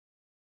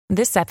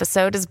This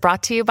episode is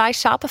brought to you by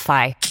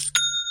Shopify.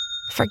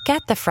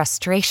 Forget the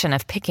frustration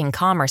of picking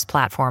commerce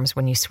platforms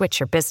when you switch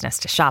your business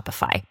to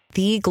Shopify,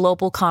 the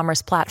global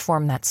commerce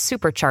platform that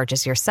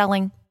supercharges your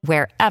selling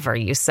wherever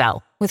you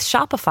sell. With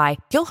Shopify,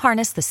 you'll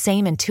harness the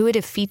same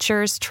intuitive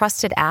features,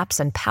 trusted apps,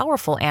 and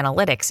powerful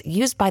analytics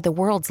used by the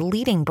world's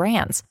leading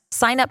brands.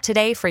 Sign up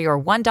today for your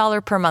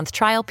 $1 per month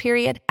trial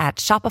period at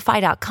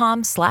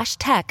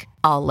shopify.com/tech,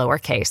 all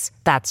lowercase.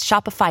 That's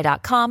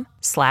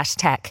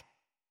shopify.com/tech.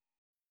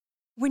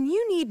 When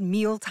you need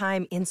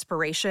mealtime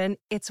inspiration,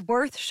 it's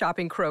worth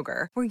shopping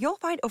Kroger, where you'll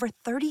find over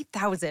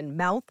 30,000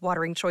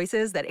 mouth-watering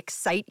choices that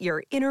excite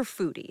your inner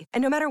foodie.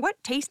 And no matter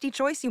what tasty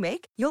choice you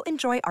make, you'll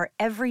enjoy our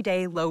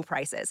everyday low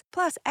prices,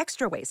 plus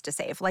extra ways to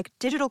save, like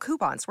digital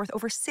coupons worth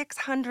over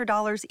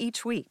 $600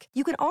 each week.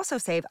 You can also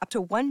save up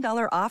to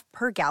 $1 off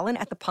per gallon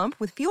at the pump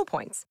with fuel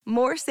points.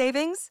 More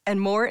savings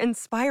and more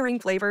inspiring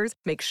flavors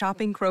make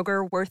shopping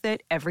Kroger worth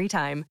it every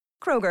time.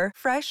 Kroger,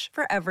 fresh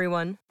for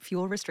everyone.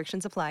 Fuel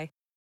restrictions apply.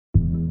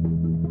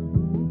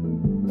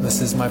 This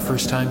is my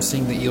first time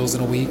seeing the eels in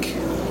a week.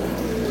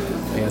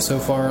 Yeah, so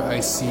far I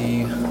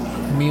see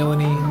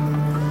Melanie,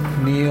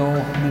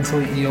 Neil,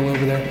 mentally eel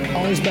over there.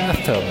 Ollie's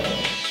bathtub.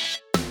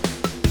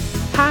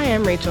 Hi,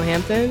 I'm Rachel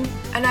Hampton.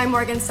 And I'm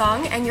Morgan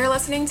Sung, and you're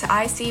listening to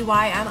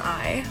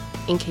ICYMI.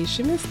 In case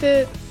you missed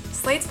it,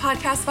 Slate's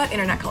podcast about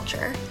internet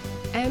culture.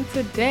 And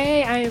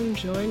today I am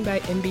joined by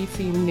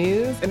NBC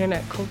News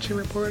internet culture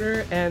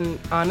reporter and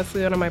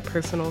honestly one of my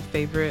personal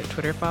favorite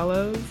Twitter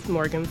follows,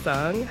 Morgan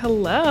Sung.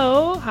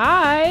 Hello.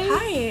 Hi.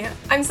 Hi.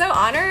 I'm so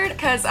honored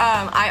because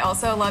I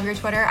also love your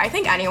Twitter. I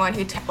think anyone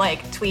who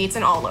tweets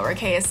in all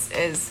lowercase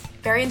is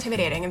very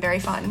intimidating and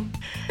very fun.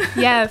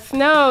 Yes.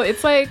 No,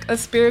 it's like a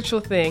spiritual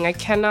thing. I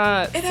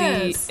cannot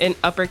see an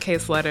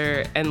uppercase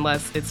letter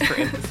unless it's for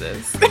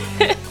emphasis.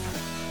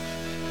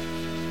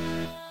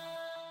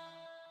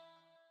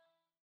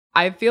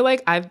 I feel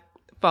like I've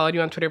followed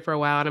you on Twitter for a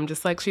while, and I'm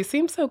just like, she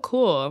seems so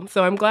cool.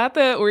 So I'm glad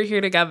that we're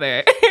here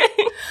together.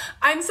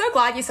 I'm so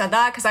glad you said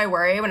that, because I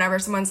worry whenever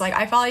someone's like,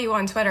 I follow you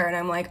on Twitter, and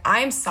I'm like,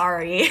 I'm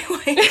sorry.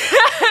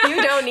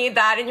 You don't need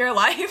that in your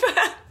life.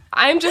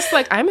 I'm just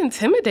like, I'm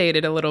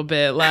intimidated a little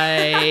bit.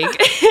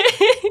 Like,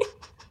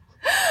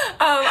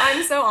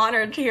 I'm so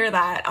honored to hear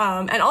that.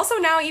 And also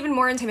now even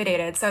more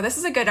intimidated. So this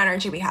is a good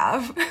energy we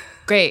have.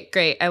 Great.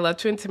 I love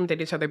to intimidate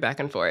each other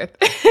back and forth.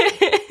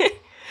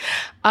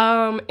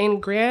 In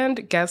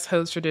grand guest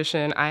host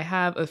tradition, I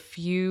have a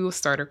few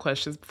starter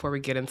questions before we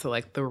get into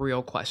like the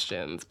real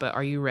questions, but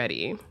are you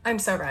ready? I'm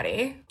so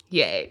ready.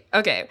 Yay.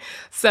 Okay.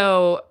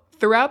 So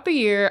throughout the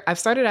year, I've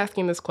started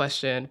asking this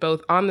question,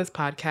 both on this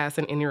podcast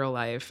and in real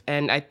life,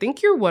 and I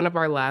think you're one of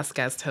our last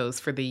guest hosts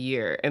for the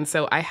year. And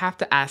so I have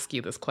to ask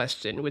you this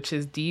question, which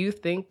is, do you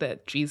think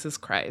that Jesus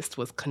Christ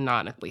was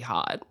canonically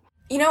hot?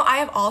 You know, I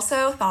have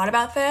also thought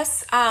about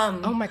this.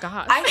 Oh my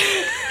gosh.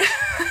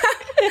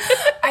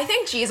 I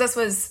think Jesus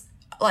was,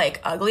 like,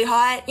 ugly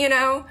hot, you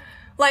know?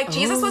 Like,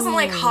 Jesus wasn't,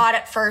 like, hot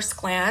at first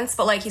glance,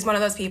 but, like, he's one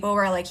of those people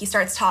where, like, he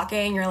starts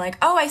talking, you're like,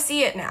 oh, I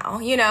see it now,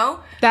 you know?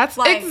 That's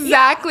like,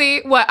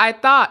 exactly what I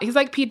thought. He's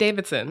like Pete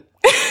Davidson.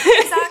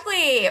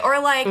 Exactly.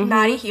 Or, like,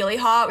 Maddie Healy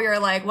hot, where you're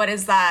like, what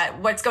is that?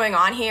 What's going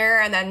on here?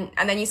 And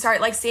then you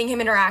start, like, seeing him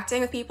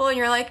interacting with people, and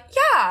you're like,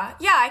 yeah,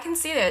 I can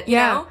see it, you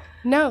know?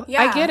 No,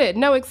 yeah. I get it.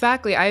 No,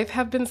 exactly. I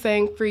have been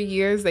saying for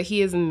years that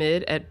he is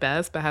mid at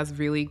best, but has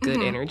really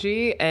good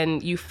energy.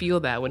 And you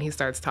feel that when he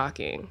starts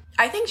talking.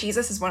 I think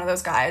Jesus is one of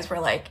those guys where,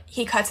 like,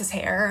 he cuts his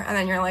hair and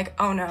then you're like,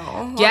 oh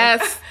no. Like,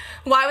 yes.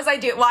 Why was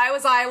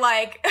I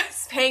like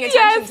paying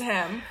attention to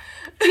him?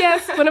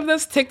 Yes, one of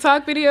those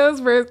TikTok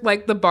videos where,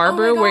 like, the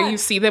barber, where you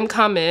see them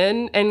come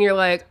in and you're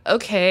like,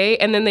 okay.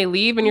 And then they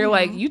leave and you're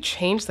like, you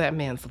changed that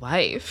man's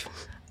life.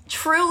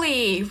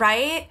 Truly,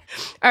 right?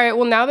 All right,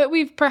 well, now that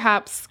we've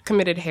perhaps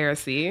committed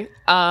heresy,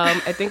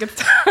 I think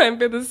it's time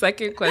for the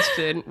second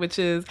question, which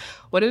is,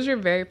 what is your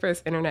very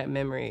first internet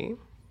memory?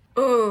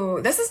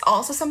 Ooh, this is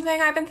also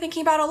something I've been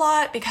thinking about a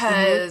lot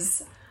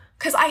because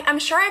I'm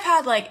sure I've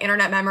had, like,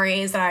 internet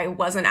memories that I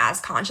wasn't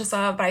as conscious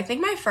of, but I think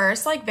my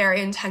first, like,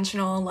 very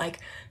intentional, like,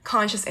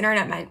 conscious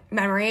internet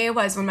memory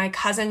was when my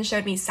cousin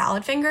showed me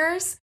salad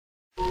fingers.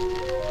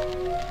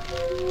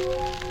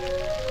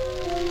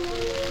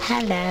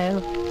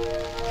 Hello.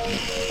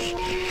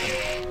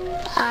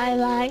 I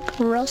like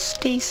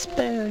rusty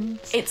spoons.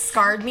 It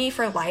scarred me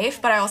for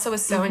life, but I also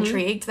was so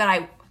intrigued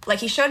that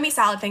he showed me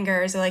salad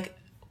fingers, like,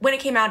 when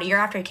it came out, a year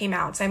after it came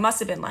out, so I must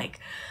have been, like,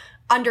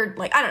 under,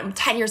 like, I don't know,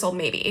 10 years old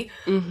maybe.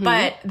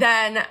 But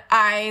then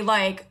I,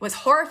 like, was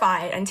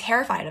horrified and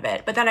terrified of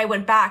it, but then I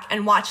went back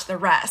and watched the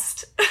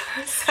rest.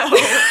 So,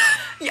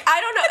 yeah,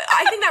 I don't know.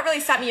 I think that really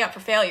set me up for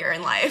failure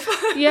in life.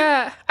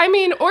 Yeah. I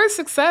mean, or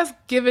success,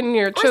 given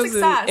your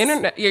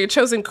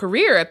chosen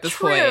career at this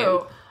point.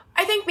 True.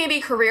 I think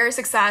maybe career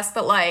success,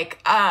 but,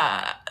 like,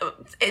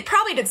 it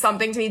probably did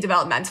something to me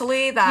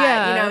developmentally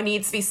that, you know,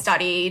 needs to be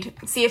studied.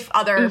 See if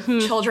other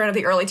children of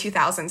the early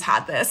 2000s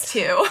had this,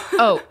 too.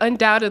 Oh,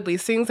 undoubtedly.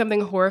 Seeing something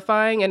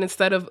horrifying and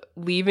instead of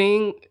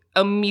leaving,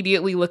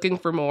 immediately looking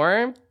for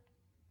more.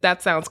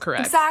 That sounds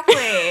correct.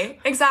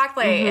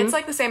 Exactly. It's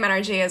like the same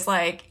energy as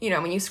like, you know,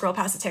 when you scroll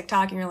past a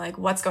TikTok and you're like,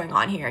 what's going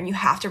on here? And you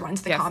have to run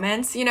to the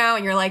comments, you know,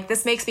 and you're like,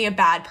 this makes me a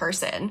bad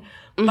person,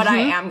 but I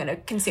am going to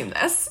consume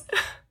this.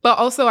 But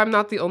also, I'm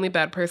not the only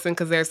bad person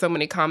because there are so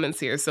many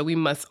comments here, so we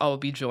must all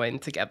be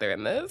joined together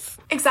in this.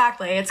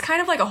 Exactly. It's kind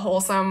of like a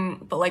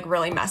wholesome, but like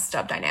really messed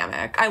up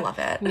dynamic. I love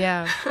it.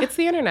 Yeah. It's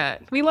the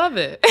internet. We love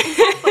it.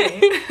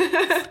 Exactly.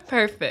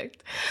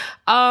 Perfect.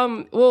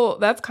 Well,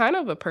 that's kind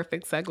of a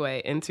perfect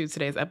segue into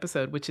today's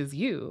episode, which is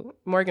you,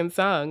 Morgan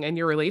Sung, and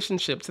your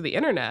relationship to the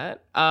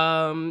internet.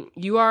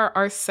 You are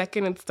our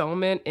second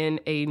installment in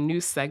a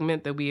new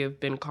segment that we have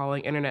been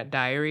calling Internet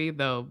Diary,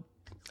 though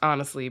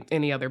honestly,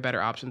 any other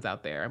better options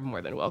out there, I'm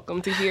more than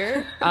welcome to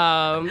hear.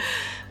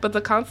 But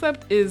the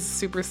concept is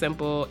super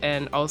simple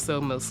and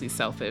also mostly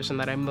selfish, and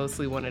that I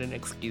mostly wanted an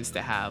excuse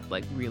to have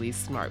like really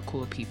smart,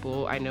 cool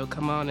people I know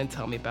come on and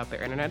tell me about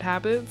their internet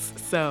habits.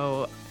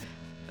 So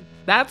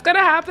that's gonna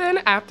happen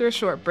after a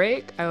short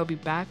break. I will be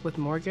back with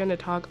Morgan to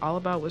talk all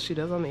about what she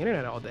does on the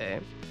internet all day.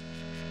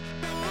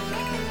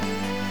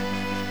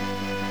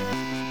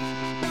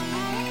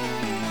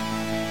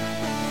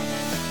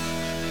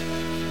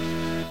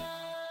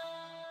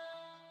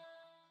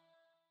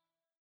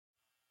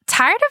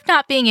 Tired of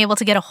not being able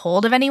to get a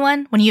hold of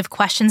anyone when you have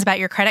questions about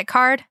your credit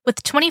card?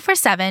 With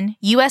 24/7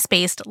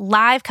 US-based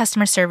live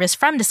customer service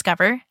from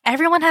Discover,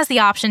 everyone has the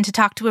option to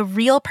talk to a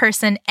real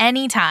person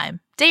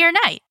anytime, day or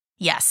night.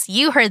 Yes,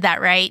 you heard that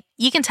right.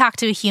 You can talk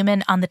to a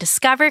human on the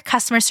Discover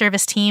customer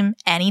service team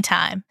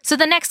anytime. So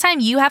the next time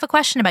you have a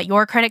question about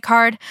your credit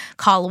card,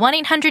 call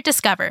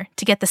 1-800-DISCOVER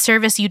to get the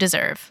service you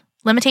deserve.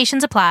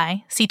 Limitations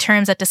apply. See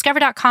terms at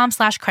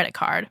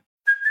discover.com/creditcard.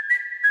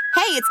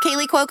 Hey, it's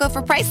Kaylee Cuoco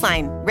for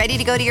Priceline. Ready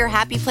to go to your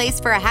happy place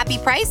for a happy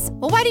price?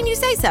 Well, why didn't you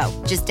say so?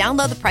 Just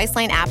download the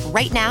Priceline app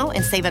right now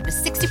and save up to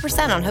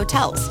 60% on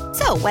hotels.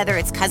 So whether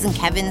it's Cousin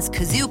Kevin's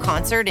Kazoo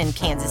Concert in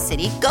Kansas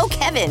City, go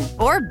Kevin,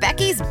 or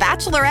Becky's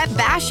Bachelorette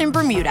Bash in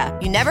Bermuda,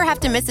 you never have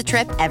to miss a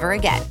trip ever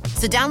again.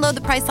 So download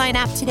the Priceline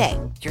app today.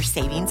 Your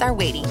savings are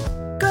waiting.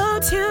 Go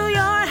to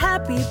your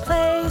happy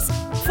place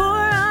for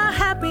a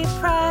happy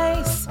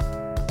price.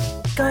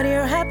 Go to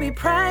your happy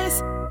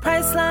price,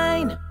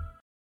 Priceline.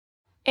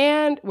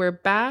 And we're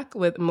back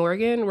with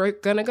Morgan. We're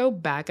going to go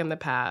back in the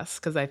past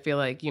because I feel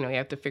like, you know, you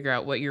have to figure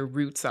out what your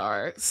roots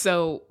are.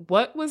 So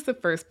what was the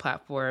first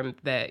platform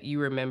that you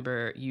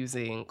remember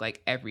using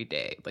like every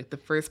day? Like the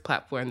first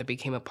platform that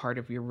became a part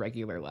of your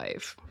regular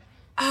life?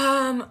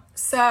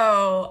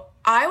 So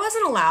I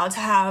wasn't allowed to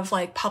have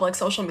like public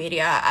social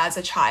media as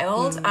a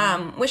child,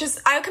 which is,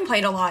 I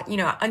complained a lot, you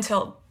know,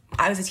 until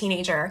I was a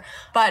teenager,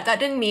 but that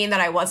didn't mean that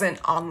I wasn't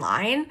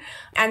online.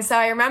 And so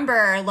I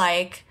remember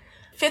like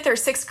 5th or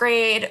 6th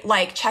grade,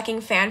 like checking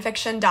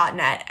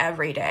fanfiction.net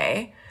every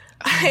day.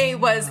 I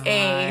was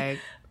a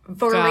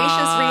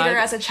voracious reader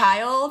as a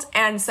child.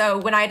 And so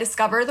when I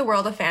discovered the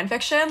world of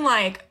fanfiction,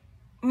 like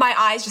my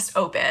eyes just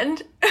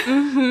opened.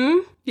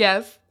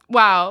 Yes.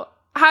 Wow.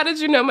 How did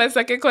you know my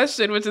second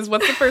question, which is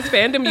what's the first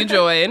fandom you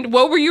joined?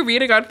 What were you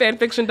reading on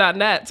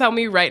fanfiction.net? Tell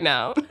me right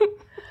now.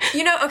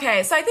 You know,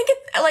 okay, so I think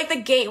like the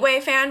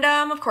gateway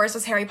fandom, of course,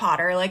 was Harry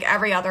Potter, like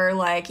every other,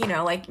 like, you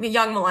know, like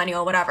young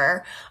millennial,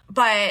 whatever.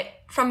 But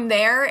from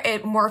there,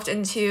 it morphed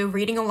into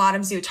reading a lot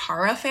of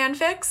Zutara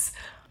fanfics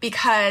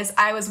because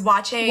I was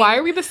watching... Why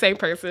are we the same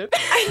person?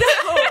 I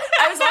know.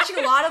 I was watching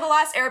a lot of The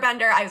Last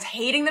Airbender. I was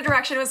hating the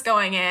direction it was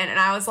going in. And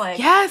I was like,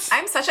 yes,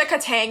 I'm such a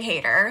Katang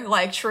hater.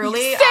 Like,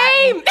 truly.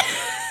 Same!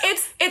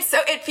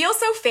 It feels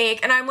so fake.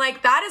 And I'm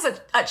like, that is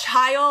a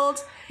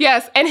child.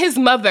 Yes, and his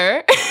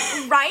mother.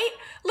 Right?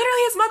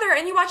 Literally his mother,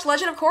 and you watch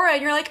Legend of Korra,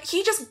 and you're like,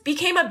 he just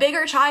became a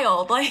bigger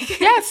child.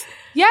 Like, yes,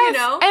 you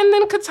know? And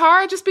then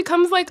Katara just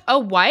becomes like a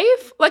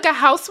wife, like a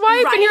housewife,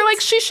 right? And you're like,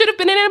 she should have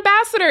been an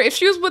ambassador. If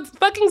she was with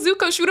fucking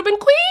Zuko, she would have been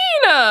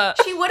queen.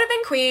 She would have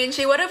been queen.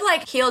 She would have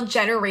like healed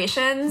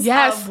generations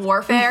of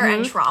warfare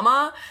and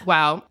trauma.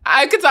 Wow.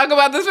 I could talk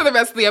about this for the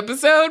rest of the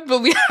episode,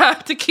 but we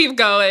have to keep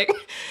going.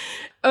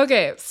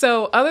 Okay,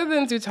 so other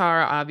than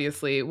Zutara,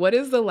 obviously, what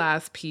is the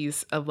last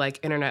piece of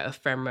like internet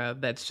ephemera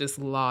that's just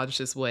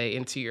lodged its way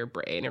into your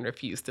brain and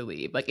refused to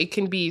leave? Like it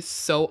can be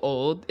so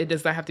old, it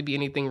does not have to be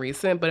anything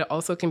recent, but it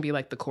also can be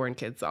like the Corn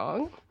Kid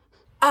song.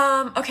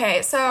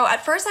 Okay, so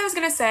at first I was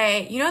gonna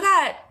say, you know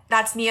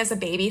that's me as a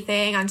baby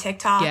thing on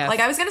TikTok? Yes. Like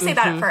I was gonna say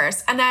that at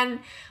first. And then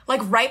like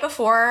right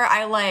before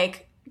I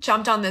like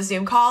jumped on the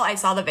Zoom call, I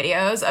saw the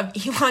videos of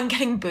Elon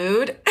getting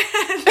booed at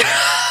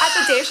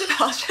the Dave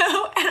Chappelle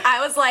show. And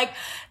I was like,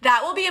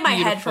 that will be in my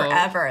head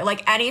forever.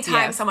 Like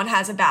anytime someone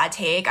has a bad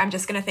take, I'm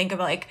just going to think of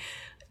like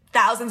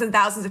thousands and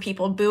thousands of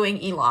people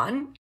booing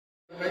Elon.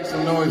 Make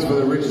some noise for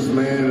the richest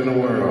man in the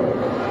world.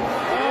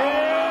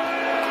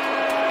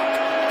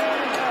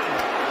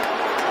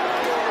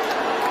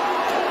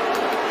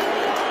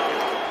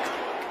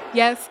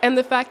 Yes, and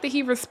the fact that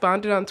he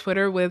responded on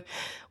Twitter with,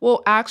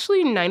 well,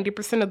 actually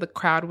 90% of the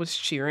crowd was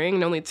cheering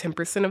and only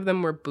 10% of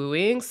them were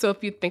booing. So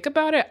if you think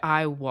about it,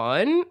 I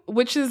won,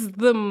 which is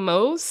the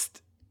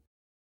most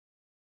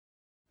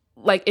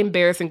like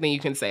embarrassing thing you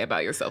can say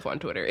about yourself on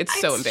Twitter. It's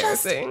so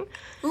embarrassing.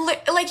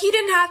 Like he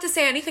didn't have to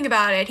say anything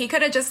about it. He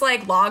could have just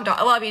like logged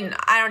off. Well, I mean,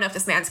 I don't know if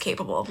this man's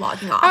capable of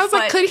logging off. I was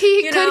like, does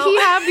he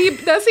have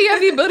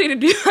the ability to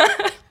do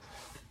that?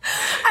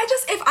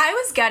 If I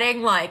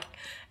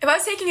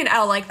was taking an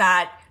L like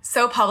that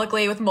so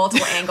publicly with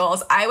multiple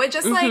angles, I would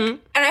just like, and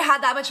I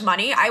had that much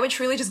money, I would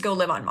truly just go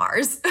live on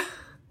Mars.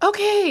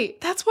 Okay,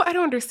 that's what I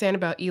don't understand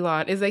about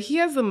Elon, is that he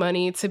has the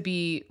money to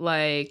be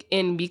like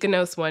in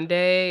Mykonos one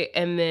day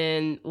and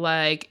then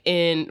like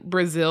in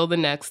Brazil the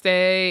next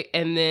day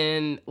and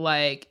then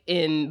like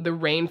in the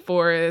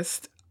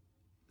rainforest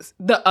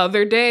the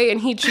other day,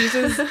 and he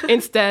chooses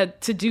instead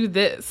to do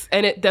this,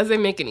 and it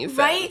doesn't make any sense.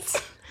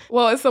 Right?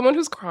 Well, as someone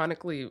who's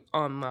chronically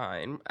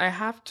online, I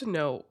have to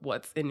know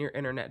what's in your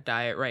internet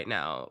diet right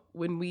now.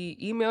 When we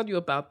emailed you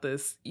about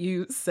this,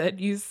 you said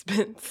you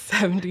spent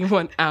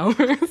 71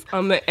 hours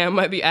on the Am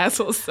I the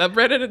Asshole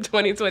subreddit in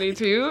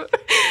 2022.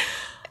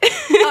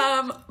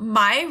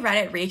 My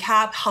Reddit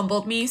recap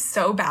humbled me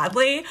so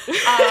badly.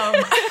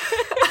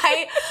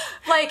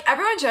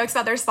 Everyone jokes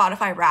about their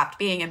Spotify Wrapped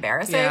being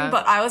embarrassing,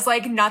 but I was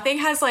like, nothing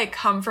has like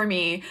come for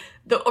me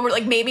or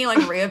like made me like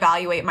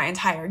reevaluate my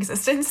entire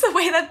existence the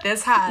way that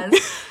this has.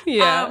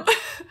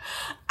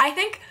 I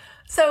think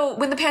so.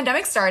 When the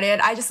pandemic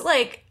started, I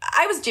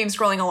was doom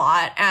scrolling a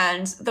lot,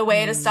 and the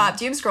way to stop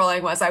doom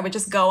scrolling was I would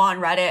just go on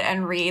Reddit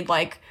and read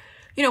like,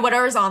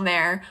 whatever's on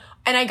there.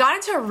 And I got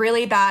into a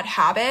really bad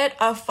habit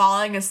of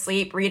falling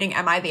asleep reading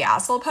Am I the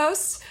Asshole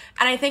posts.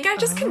 And I think I've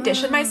just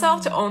conditioned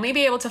myself to only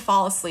be able to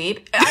fall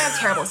asleep. I have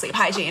terrible sleep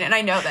hygiene, and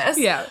I know this.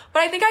 Yeah.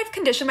 But I think I've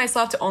conditioned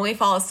myself to only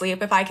fall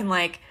asleep if I can,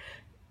 like,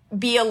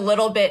 be a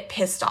little bit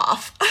pissed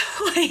off.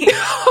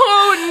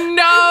 Oh,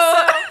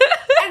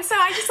 no! And so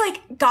I just,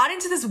 like, got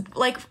into this,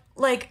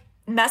 like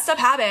messed up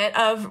habit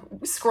of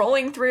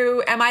scrolling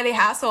through Am I the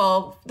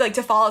Asshole, like,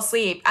 to fall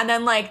asleep. And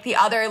then, like, the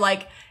other,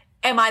 like,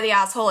 Am I the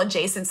Asshole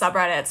adjacent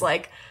subreddits,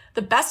 like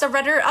the best of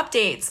Reddit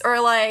updates,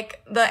 or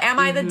like the Am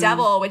I the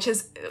Devil, which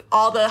is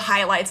all the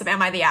highlights of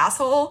Am I the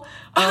Asshole,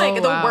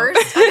 the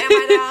worst of Am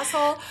I the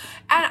Asshole.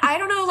 And I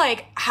don't know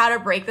like how to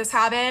break this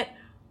habit,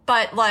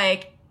 but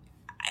like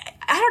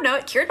I don't know,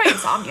 it cured my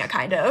insomnia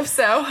kind of,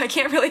 so I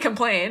can't really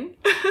complain.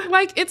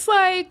 Like it's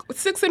like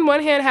 6 in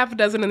one hand, half a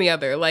dozen in the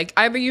other. Like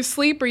either you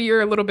sleep or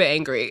you're a little bit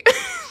angry.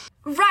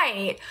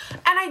 Right.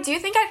 And I do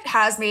think it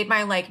has made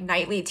my like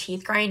nightly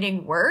teeth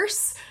grinding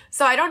worse.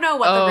 So I don't know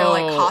what the real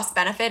like cost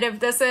benefit of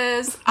this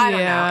is. I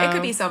don't know. It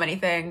could be so many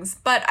things,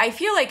 but I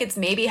feel like it's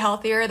maybe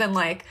healthier than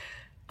like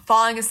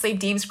falling asleep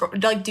doom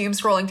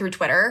scrolling through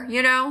Twitter,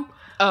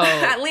 Oh,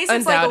 at least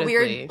it's like a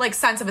weird like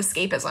sense of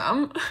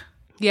escapism.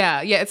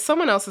 Yeah, it's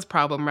someone else's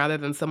problem rather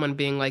than someone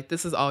being like,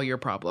 this is all your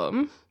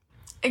problem.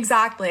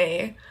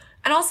 Exactly.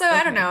 And also,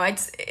 I don't know,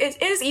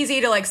 it is easy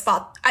to like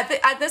spot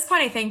at this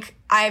point. I think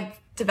I've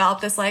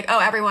developed this like, oh,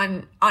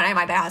 everyone on Am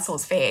I the Asshole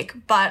is fake,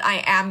 but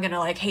I am gonna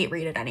like hate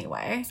read it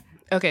anyway.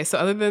 Okay, so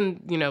other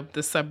than the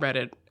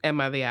subreddit Am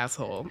I the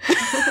Asshole,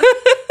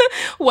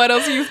 what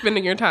else are you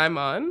spending your time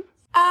on?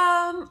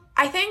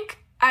 I think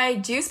I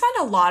do spend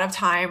a lot of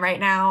time right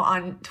now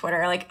on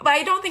Twitter, like, but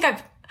I don't think I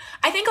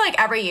think like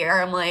every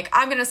year I'm like,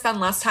 I'm gonna spend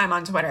less time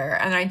on Twitter,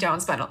 and I don't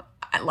spend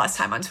less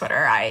time on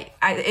Twitter.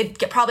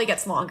 It probably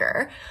gets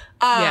longer.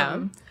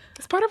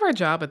 It's part of our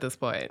job at this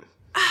point.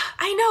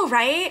 I know,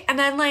 right? And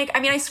then, like,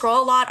 I mean, I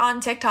scroll a lot on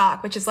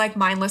TikTok, which is, like,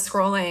 mindless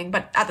scrolling.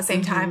 But at the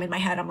same time, in my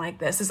head, I'm like,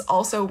 this is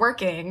also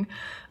working.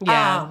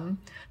 Yeah.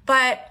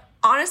 But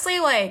honestly,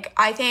 like,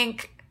 I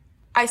think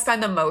I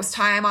spend the most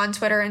time on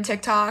Twitter and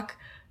TikTok.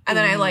 And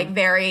then I, like,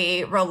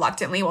 very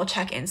reluctantly will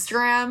check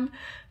Instagram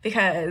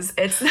because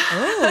it's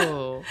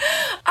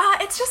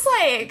it's just,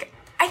 like,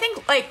 I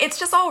think, like, it's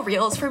just all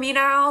reels for me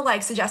now.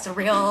 Like, suggested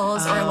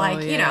reels or,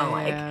 like,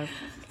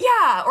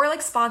 Yeah, or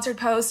like sponsored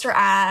posts or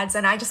ads,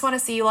 and I just want to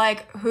see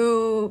like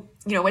who,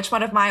 which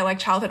one of my like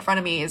childhood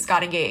frenemies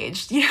got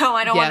engaged.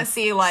 I don't want to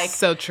see like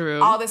so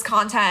true all this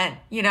content,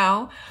 which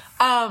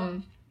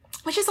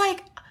is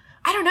like,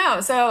 I don't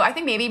know. So I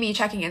think maybe me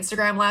checking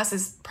Instagram less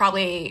is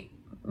probably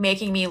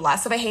making me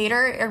less of a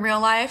hater in real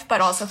life,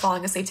 but also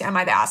falling asleep to Am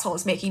I the Asshole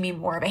is making me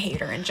more of a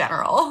hater in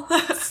general.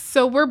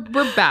 So we're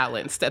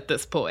balanced at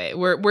this point.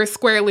 We're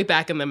squarely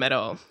back in the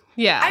middle.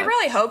 Yeah, I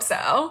really hope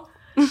so.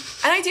 And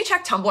I do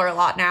check Tumblr a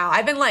lot now.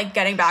 I've been like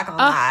getting back on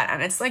that,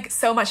 and it's like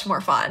so much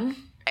more fun.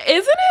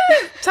 Isn't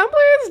it?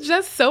 Tumblr is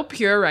just so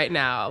pure right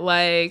now.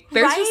 Like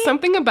there's just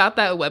something about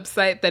that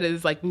website that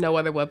is like no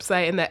other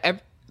website, and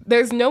that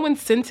there's no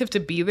incentive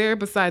to be there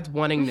besides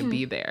wanting to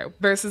be there.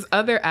 Versus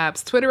other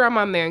apps, Twitter, I'm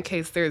on there in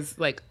case there's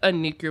like a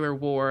nuclear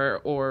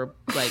war or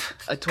like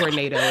a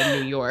tornado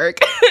in New York.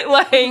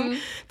 Like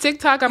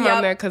TikTok, I'm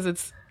on there because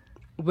it's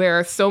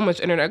where so much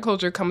internet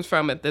culture comes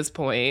from at this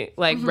point.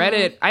 Like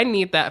Reddit, I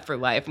need that for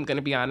life, I'm going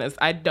to be honest.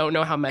 I don't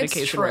know how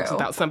medication works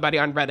without somebody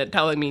on Reddit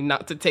telling me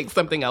not to take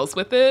something else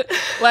with it.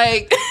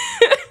 Like...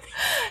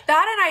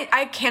 That and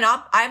I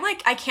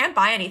can't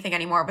buy anything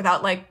anymore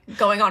without like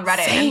going on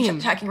Reddit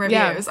and checking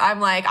reviews. Yeah. I'm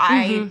like,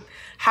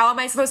 how am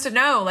I supposed to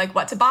know like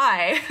what to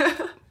buy?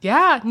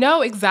 Yeah,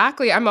 no,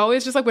 exactly. I'm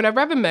always just like, whenever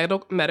I have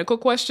a medical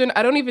question,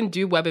 I don't even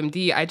do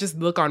WebMD. I just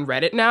look on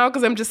Reddit now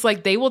because I'm just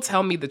like, they will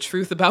tell me the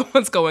truth about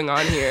what's going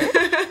on here.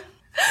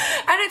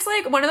 And it's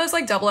like one of those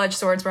like double-edged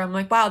swords where I'm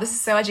like, wow, this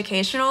is so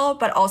educational,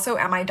 but also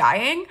am I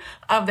dying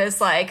of this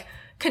like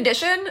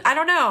condition? I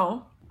don't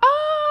know.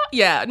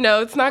 Yeah,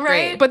 no, it's not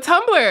great. But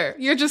Tumblr,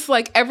 you're just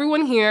like,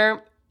 everyone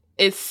here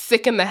is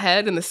sick in the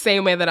head in the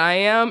same way that I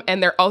am.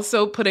 And they're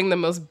also putting the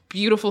most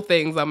beautiful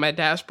things on my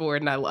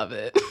dashboard, and I love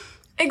it.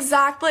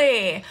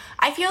 Exactly.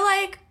 I feel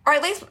like, or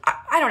at least,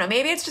 I don't know,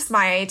 maybe it's just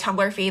my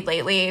Tumblr feed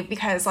lately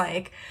because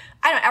like,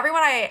 I don't know,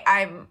 everyone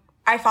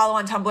I follow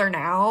on Tumblr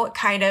now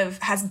kind of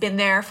has been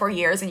there for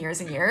years and years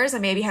and years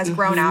and maybe has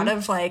grown out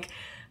of like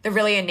the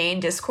really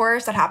inane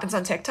discourse that happens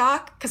on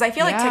TikTok. Because I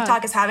feel like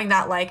TikTok is having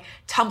that like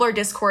Tumblr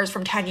discourse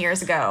from 10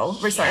 years ago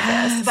resurfaced.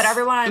 Yes. But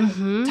everyone on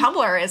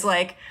Tumblr is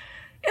like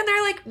in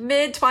their like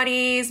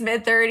mid-20s,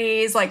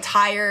 mid-30s, like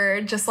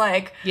tired, just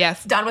like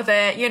done with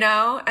it, you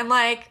know? And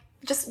like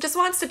just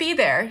wants to be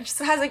there, just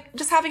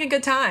having a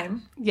good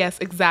time. Yes,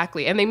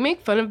 exactly. And they make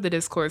fun of the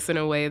discourse in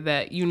a way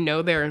that you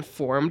know they're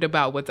informed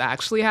about what's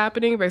actually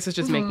happening versus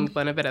just making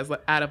fun of it as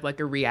out of like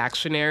a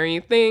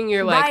reactionary thing.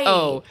 You're like,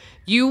 oh,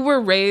 you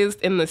were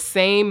raised in the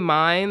same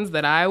minds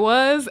that I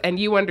was, and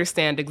you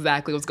understand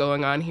exactly what's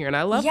going on here, and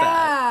I love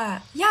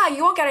that. Yeah,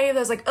 you won't get any of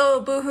those like,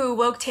 oh, boohoo,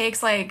 woke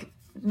takes, like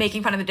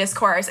making fun of the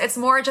discourse. It's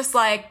more just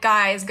like,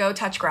 guys, go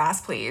touch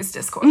grass, please,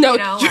 discourse. No, you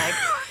know, like...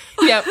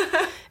 Yep.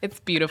 It's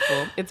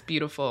beautiful. It's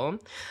beautiful.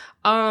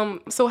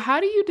 So how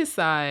do you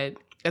decide,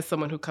 as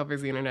someone who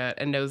covers the internet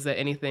and knows that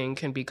anything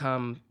can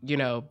become, you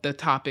know, the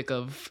topic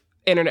of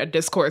internet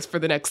discourse for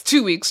the next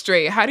 2 weeks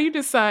straight, how do you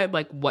decide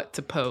like what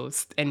to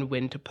post and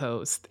when to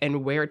post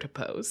and where to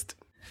post?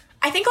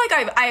 I think like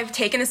I've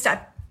taken a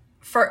step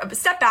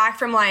back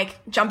from like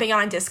jumping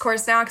on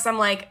discourse now because I'm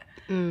like,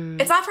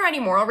 it's not for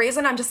any moral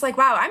reason. I'm just like,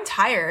 wow, I'm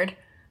tired.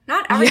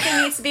 Not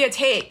everything needs to be a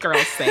take. Girl,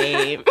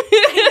 same.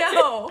 I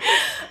know.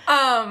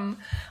 I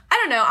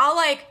don't know. I'll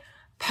like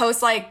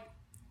post like,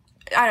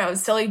 I don't know,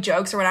 silly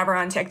jokes or whatever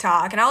on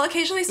TikTok. And I'll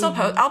occasionally still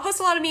post. I'll post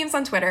a lot of memes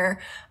on Twitter.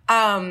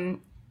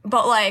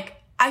 But like,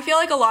 I feel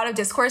like a lot of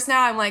discourse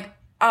now, I'm like,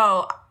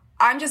 oh,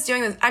 I'm just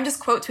doing this. I'm just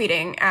quote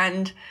tweeting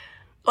and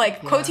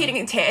like quote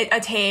tweeting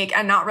a take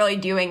and not really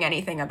doing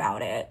anything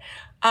about it.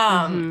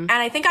 And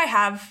I think I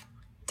have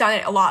done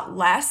it a lot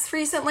less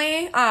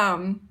recently.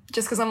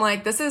 Just because I'm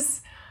like, this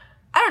is...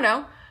 I don't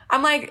know.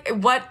 I'm like,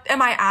 what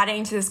am I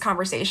adding to this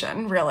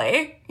conversation,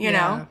 really? You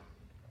know?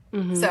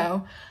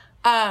 So,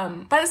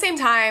 but at the same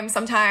time,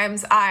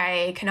 sometimes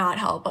I cannot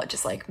help but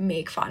just like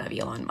make fun of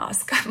Elon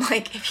Musk. I'm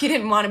like, if you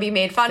didn't want to be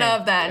made fun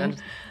of, then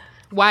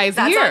why is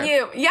that's here? on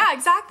you. Yeah,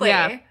 exactly.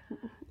 Yeah,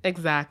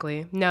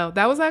 exactly. No,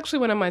 that was actually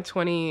one of my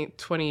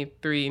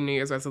 2023 New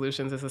Year's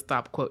resolutions is to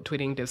stop quote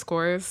tweeting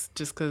discourse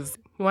just because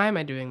why am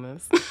I doing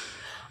this?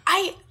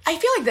 I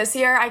feel like this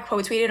year I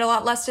quote tweeted a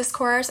lot less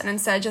discourse and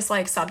instead just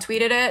like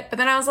subtweeted it. But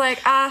then I was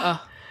like,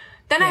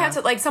 then I have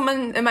to like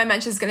someone in my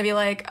mentions is going to be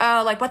like,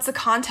 oh, like what's the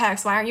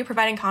context? Why aren't you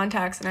providing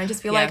context? And I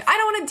just feel like, I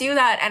don't want to do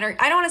that. I don't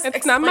want to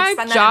spend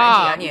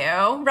that energy on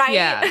you. Right.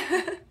 Yeah.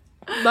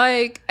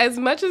 Like as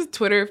much as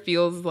Twitter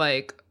feels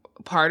like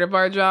part of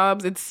our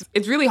jobs,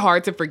 it's really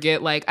hard to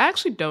forget, like, I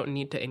actually don't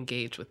need to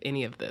engage with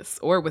any of this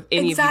or with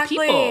any of you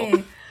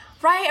people.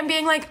 Right, and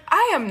being like,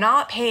 I am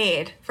not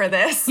paid for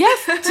this.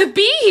 Yes, to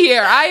be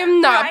here. I am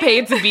not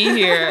paid to be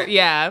here.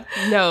 Yeah,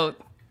 no,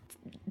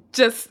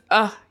 just,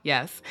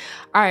 yes.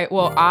 All right,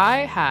 well,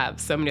 I have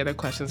so many other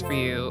questions for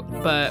you,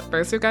 but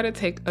first we've got to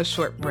take a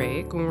short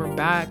break. When we're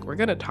back, we're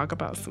going to talk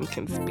about some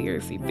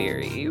conspiracy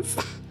theories.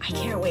 I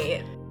can't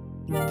wait.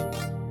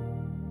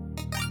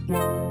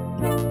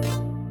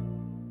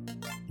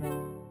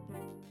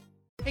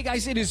 Hey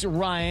guys, it is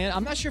Ryan.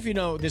 I'm not sure if you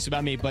know this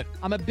about me, but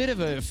I'm a bit of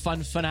a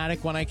fun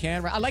fanatic when I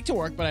can. I like to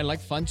work, but I like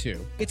fun too.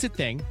 It's a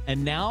thing.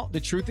 And now the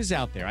truth is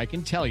out there. I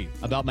can tell you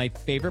about my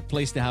favorite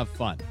place to have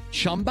fun.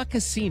 Chumba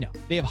Casino.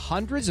 They have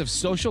hundreds of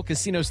social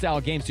casino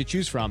style games to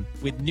choose from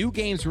with new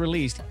games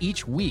released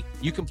each week.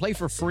 You can play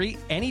for free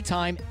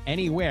anytime,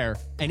 anywhere.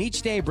 And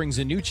each day brings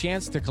a new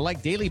chance to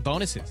collect daily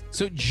bonuses.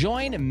 So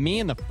join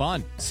me in the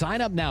fun.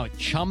 Sign up now at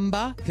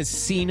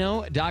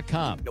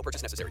ChumbaCasino.com. No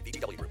purchase necessary.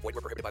 VGW. Void where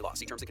prohibited by law.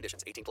 See terms and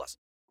conditions. 18+.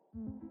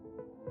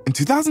 In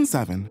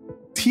 2007,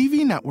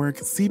 TV network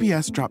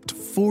CBS dropped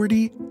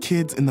 40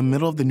 kids in the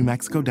middle of the New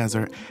Mexico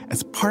desert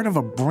as part of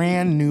a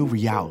brand new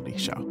reality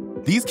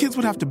show. These kids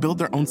would have to build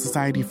their own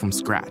society from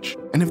scratch.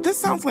 And if this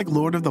sounds like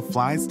Lord of the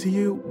Flies to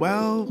you,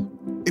 well,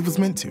 it was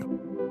meant to.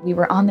 We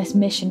were on this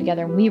mission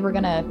together, and we were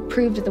going to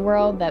prove to the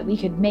world that we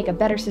could make a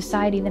better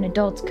society than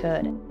adults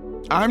could.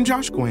 I'm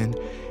Josh Gwynn,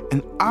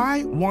 and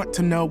I want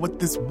to know what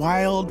this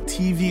wild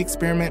TV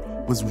experiment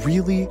was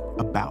really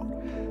about.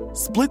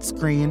 Split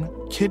Screen,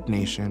 Kid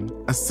Nation,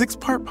 a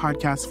 6-part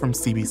podcast from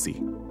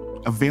CBC.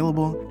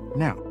 Available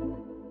now.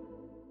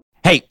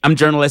 Hey, I'm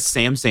journalist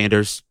Sam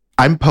Sanders.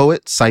 I'm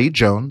poet Saeed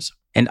Jones.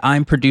 And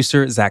I'm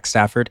producer Zach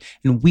Stafford,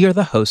 and we are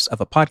the hosts of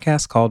a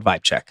podcast called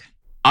Vibe Check.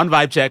 On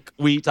Vibe Check,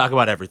 we talk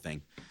about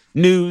everything.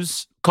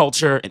 News,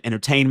 culture, and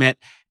entertainment,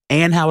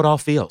 and how it all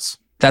feels.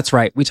 That's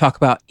right. We talk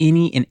about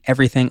any and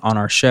everything on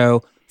our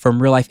show,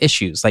 from real-life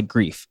issues like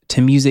grief to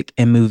music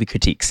and movie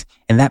critiques.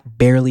 And that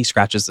barely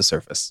scratches the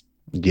surface.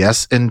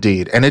 Yes,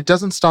 indeed. And it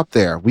doesn't stop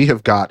there. We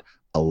have got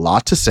a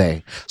lot to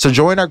say. So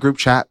join our group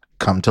chat,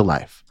 Come to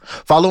Life.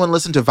 Follow and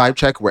listen to Vibe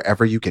Check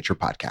wherever you get your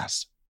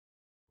podcasts.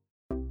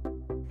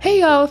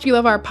 Hey y'all, if you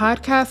love our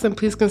podcast, then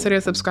please consider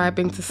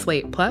subscribing to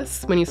Slate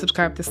Plus. When you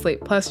subscribe to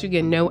Slate Plus, you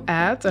get no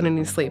ads on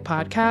any Slate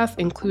podcast,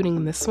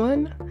 including this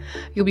one.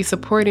 You'll be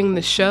supporting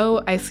the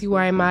show.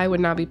 ICYMI would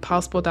not be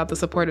possible without the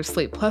support of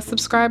Slate Plus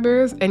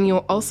subscribers, and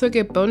you'll also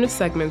get bonus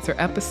segments or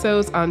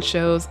episodes on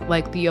shows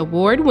like the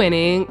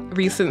award-winning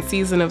recent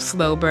season of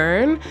Slow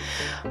Burn,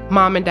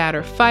 Mom and Dad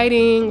Are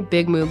Fighting,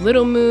 Big Mood,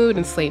 Little Mood,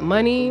 and Slate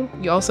Money.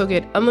 You also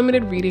get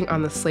unlimited reading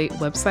on the Slate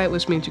website,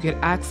 which means you get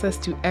access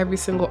to every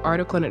single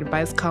article and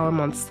advice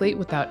column on Slate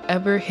without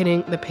ever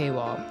hitting the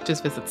paywall.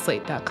 Just visit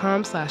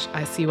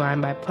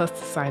slate.com/ICYMI Plus to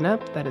sign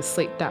up. That is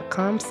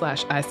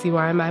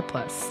slate.com/ICYMI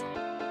Plus.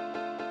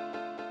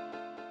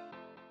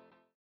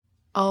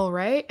 All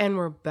right, and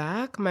we're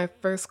back. My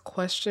first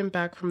question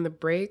back from the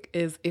break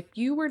is, if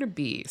you were to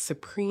be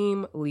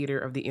supreme leader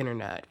of the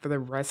internet for the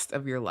rest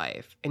of your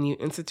life and you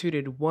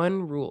instituted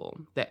one rule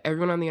that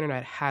everyone on the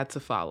internet had to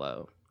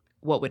follow,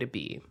 what would it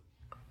be?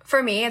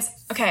 For me, it's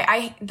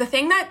okay. The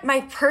thing that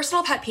my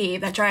personal pet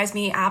peeve that drives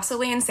me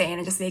absolutely insane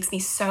and just makes me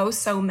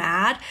so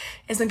mad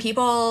is when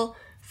people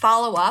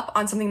follow up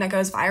on something that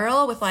goes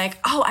viral with like,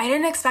 oh, I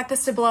didn't expect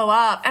this to blow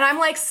up. And I'm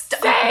like,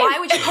 why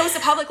would you post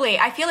it publicly?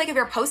 I feel like if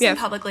you're posting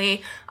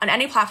publicly on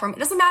any platform, it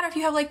doesn't matter if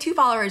you have like 2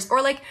 followers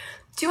or like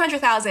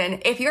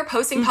 200,000. If you're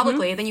posting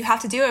publicly, then you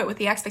have to do it with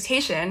the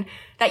expectation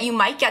that you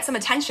might get some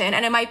attention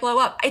and it might blow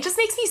up. It just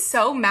makes me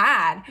so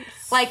mad.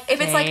 Like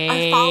if it's like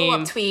a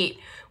follow-up tweet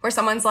where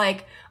someone's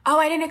like, oh,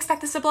 I didn't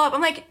expect this to blow up.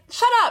 I'm like,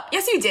 shut up.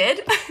 Yes, you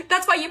did.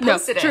 That's why you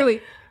posted it. Truly.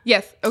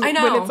 Yes. I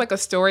know. When it's like a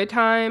story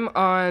time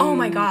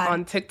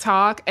on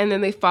TikTok, and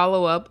then they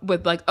follow up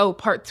with like, oh,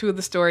 part 2 of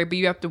the story, but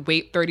you have to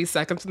wait 30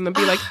 seconds and then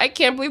be like, I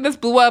can't believe this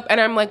blew up. And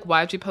I'm like,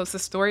 why'd you post a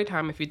story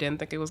time if you didn't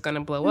think it was going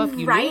to blow up?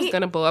 You knew it was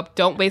going to blow up.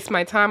 Don't waste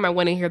my time. I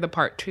want to hear the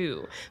part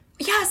 2.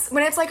 Yes,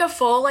 when it's like a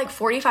full like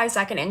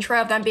 45-second intro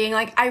of them being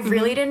like, I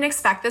really didn't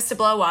expect this to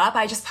blow up.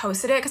 I just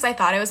posted it because I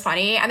thought it was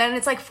funny. And then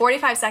it's like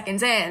 45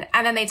 seconds in,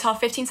 and then they tell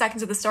 15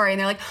 seconds of the story, and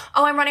they're like,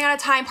 oh, I'm running out of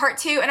time, part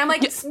 2. And I'm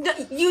like,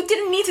 you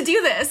didn't need to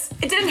do this.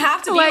 It didn't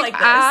have to be like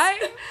this.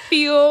 I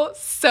feel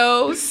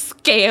so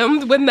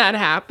scammed when that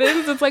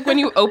happens. It's like when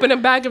you open a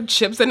bag of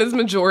chips and it's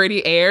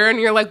majority air, and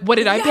you're like, what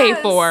did I pay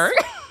for?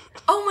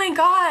 Oh my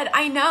God,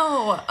 I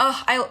know.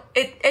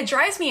 It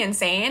drives me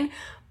insane.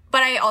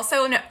 But I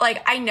also know,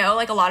 I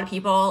know a lot of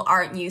people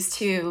aren't used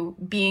to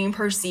being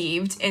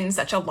perceived in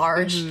such a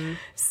large,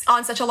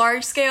 on such a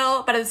large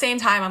scale. But at the same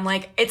time, I'm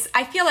like,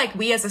 I feel like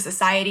we as a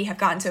society have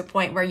gotten to a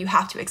point where you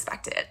have to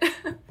expect it.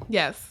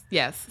 Yes,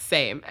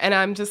 same. And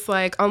I'm just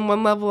like, on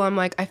one level, I'm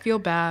like, I feel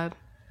bad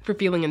for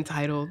feeling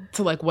entitled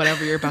to like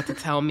whatever you're about to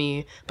tell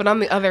me. But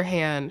on the other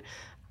hand,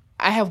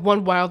 I have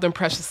one wild and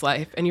precious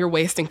life, and you're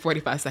wasting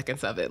 45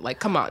 seconds of it. Like,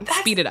 come on,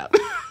 speed it up.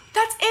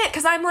 That's it.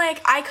 Because I'm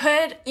like, I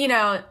could,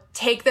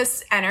 take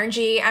this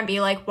energy and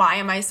be like, why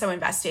am I so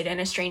invested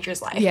in a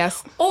stranger's life?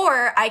 Yes.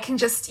 Or I can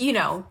just,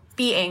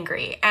 be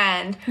angry.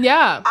 And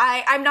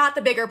I'm not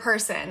the bigger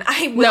person.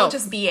 I will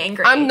just be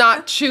angry. I'm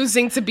not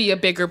choosing to be a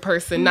bigger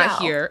person.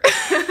 Not here.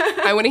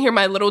 I want to hear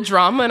my little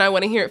drama, and I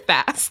want to hear it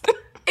fast.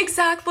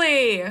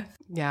 Exactly.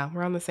 Yeah,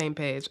 we're on the same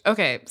page.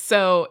 Okay,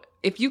 so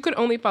if you could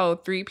only follow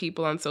 3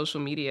 people on social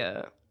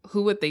media,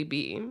 who would they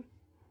be?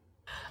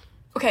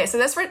 Okay, so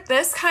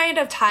this kind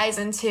of ties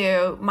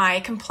into my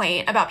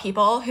complaint about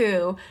people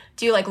who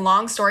do like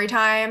long story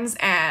times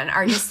and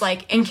are just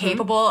like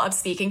incapable of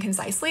speaking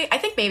concisely. I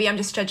think maybe I'm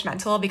just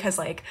judgmental because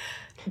like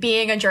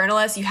being a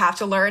journalist, you have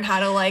to learn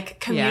how to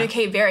like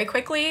communicate very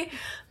quickly.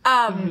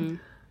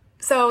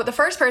 So the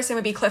first person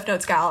would be Cliff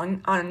Notes Gal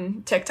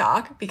on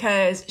TikTok,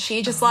 because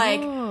she just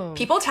like,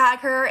 people tag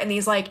her in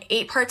these like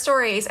 8-part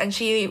stories and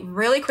she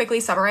really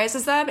quickly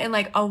summarizes them in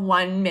like a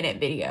 1-minute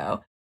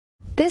video.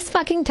 This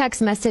fucking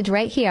text message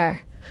right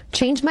here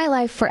changed my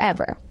life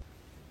forever.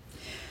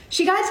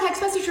 She got a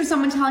text message from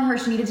someone telling her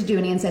she needed to do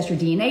an ancestry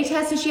DNA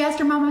test, and she asked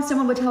her mom if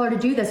someone would tell her to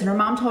do this, and her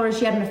mom told her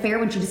she had an affair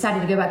when she decided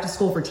to go back to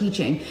school for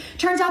teaching.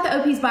 Turns out the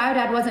OP's bio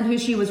dad wasn't who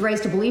she was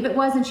raised to believe it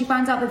was, and she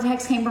finds out the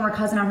text came from her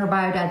cousin on her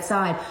bio dad's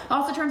side.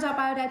 Also turns out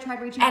bio dad tried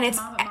reaching out to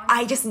mom.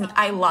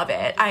 I love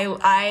it.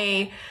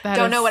 I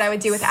don't know what I would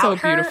do without her.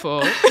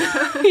 So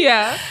beautiful.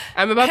 Yeah.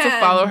 I'm about to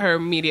follow her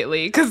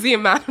immediately, because the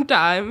amount of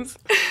times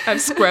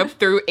I've scrubbed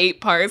through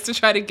 8 parts to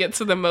try to get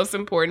to the most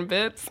important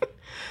bits.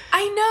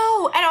 I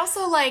know. And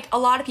also, like, a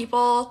lot of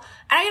people,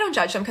 and I don't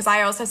judge them because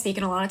I also speak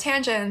in a lot of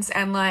tangents,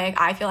 and,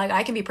 like, I feel like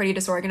I can be pretty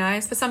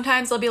disorganized, but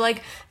sometimes they'll be,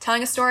 like,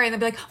 telling a story, and they'll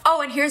be like,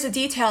 oh, and here's a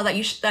detail that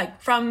you should,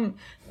 like, from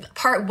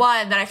part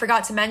 1 that I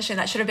forgot to mention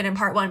that should have been in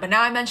part 1, but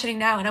now I'm mentioning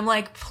now, and I'm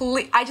like,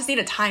 please, I just need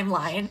a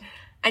timeline.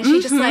 And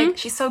she just like,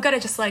 she's so good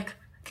at just like,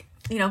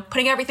 you know,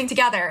 putting everything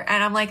together.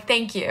 And I'm like,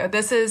 thank you.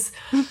 This is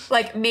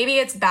like, maybe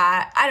it's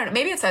bad. I don't know.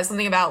 Maybe it says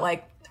something about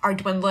like our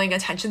dwindling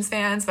attention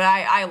spans, but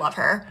I love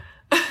her.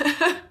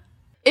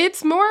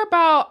 It's more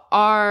about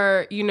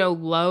our, you know,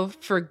 love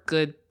for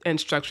good and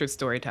structured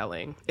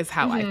storytelling is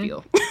how I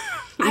feel.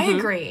 I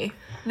agree.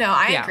 No,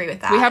 I agree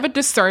with that. We have a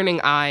discerning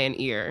eye and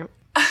ear.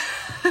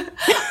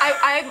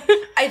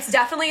 It's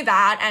definitely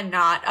that and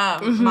not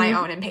my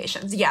own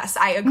impatience. Yes,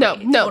 I agree.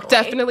 No, totally.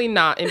 definitely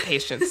not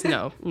impatience.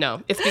 No.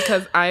 It's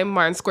because I'm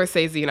Martin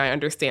Scorsese and I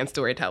understand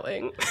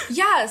storytelling.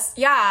 Yes,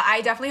 yeah,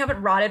 I definitely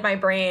haven't rotted my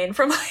brain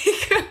from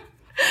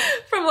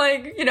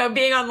like, you know,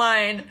 being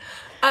online.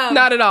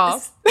 Not at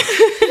all.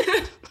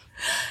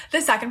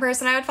 The second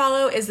person I would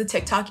follow is the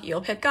TikTok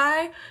eel pit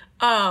guy.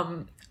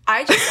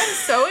 I just am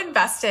so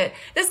invested.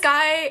 This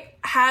guy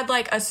had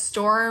like a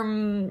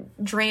storm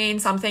drain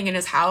something in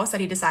his house that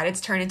he decided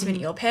to turn into an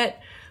eel pit.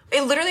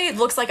 It literally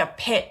looks like a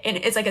pit, and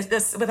it's like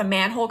this with a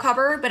manhole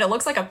cover, but it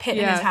looks like a pit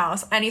in his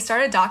house. And he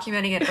started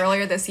documenting it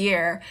earlier this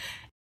year.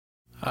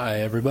 Hi,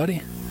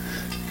 everybody.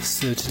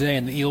 So today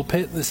in the eel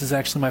pit, this is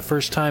actually my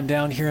first time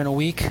down here in a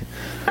week.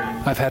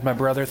 I've had my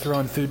brother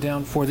throwing food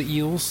down for the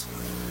eels,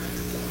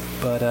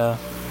 but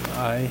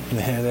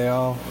they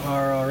all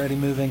are already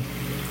moving.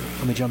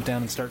 Let me jump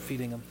down and start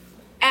feeding them.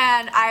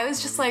 And I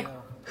was just like,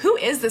 who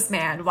is this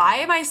man? Why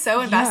am I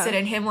so invested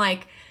in him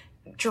like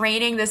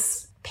draining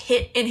this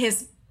pit in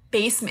his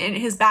basement,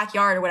 in his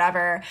backyard or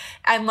whatever,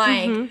 and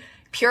like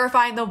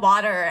purifying the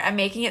water and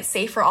making it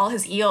safe for all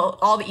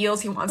the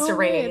eels he wants to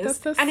raise.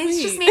 That's so and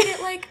he's just made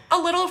it like a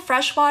little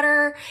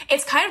freshwater.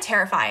 It's kind of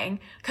terrifying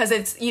because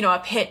it's, you know, a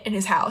pit in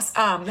his house.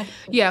 Full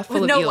with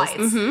of no eels.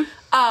 lights.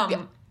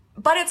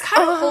 But it's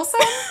kind of wholesome.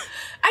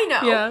 I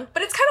know. Yeah.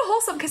 But it's kind of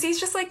wholesome because he's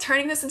just like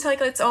turning this into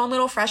like its own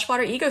little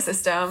freshwater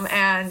ecosystem,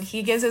 and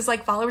he gives his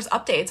like followers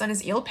updates on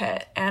his eel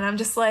pit. And I'm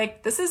just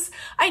like,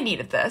 I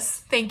needed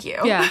this. Thank you.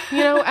 Yeah. You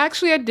know,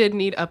 actually I did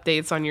need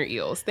updates on your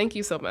eels. Thank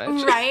you so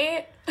much.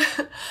 Right?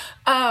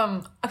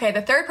 Okay,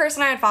 the third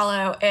person I would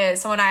follow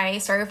is someone I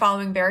started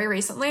following very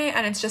recently,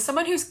 and it's just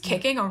someone who's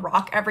kicking a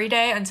rock every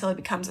day until it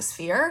becomes a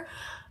sphere.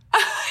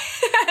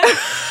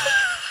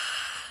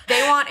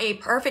 They want a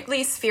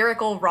perfectly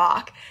spherical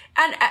rock.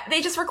 And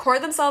they just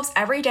record themselves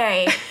every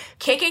day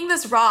kicking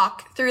this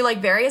rock through like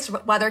various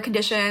weather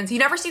conditions. You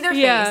never see their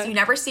face. You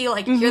never see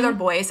like hear their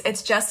voice.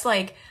 It's just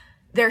like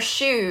their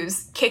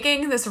shoes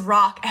kicking this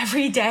rock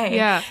every day.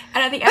 Yeah.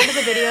 And at the end of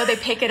the video, they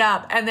pick it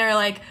up and they're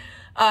like,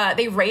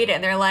 they rate it.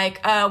 And they're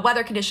like,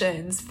 weather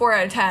conditions, 4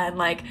 out of 10.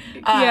 Like,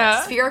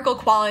 spherical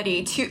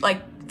quality,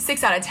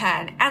 6 out of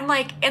 10. And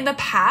like in the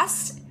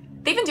past,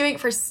 they've been doing it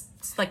for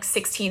like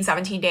 16,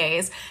 17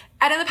 days.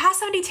 And in the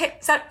past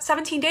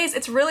 17 days,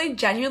 it's really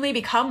genuinely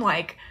become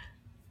like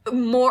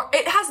more,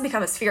 it hasn't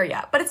become a sphere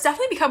yet, but it's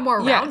definitely become more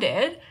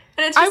rounded. And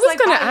it's just I was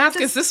going to ask,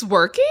 is this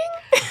working?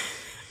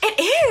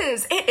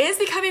 It is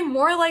becoming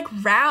more like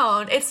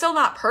round. It's still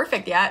not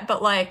perfect yet,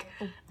 but like,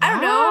 I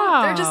don't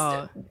know. They're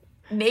just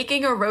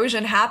making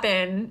erosion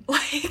happen.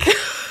 Like,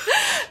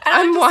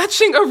 I'm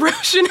watching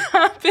erosion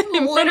happen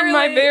in front of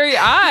my very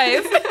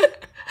eyes. And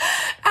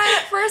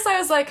at first I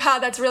was like,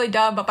 that's really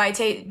dumb. But by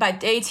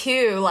day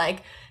 2,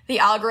 like, the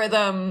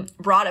algorithm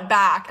brought it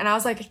back, and I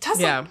was like, it is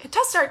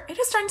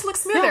starting to look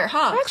smoother,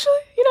 huh? Actually,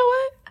 you know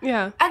what?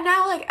 Yeah. And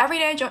now, like, every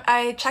day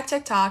I check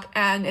TikTok,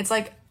 and it's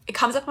like, it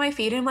comes up on my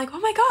feed, and I'm like, oh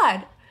my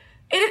God,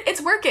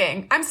 it's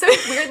working. I'm so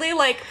weirdly,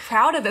 like,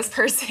 proud of this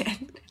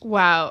person.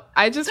 Wow.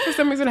 I just, for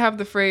some reason, have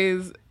the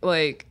phrase,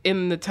 like,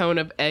 in the tone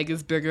of egg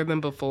is bigger than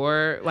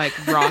before, like,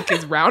 rock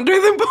is rounder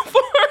than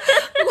before.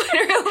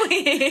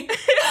 Literally.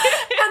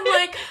 And,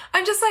 like,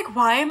 I'm just like,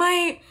 why am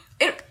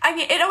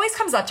it always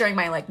comes up during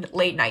my like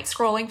late night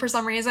scrolling for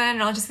some reason,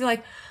 and I'll just be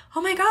like,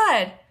 oh my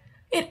God,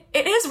 it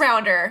is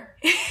rounder.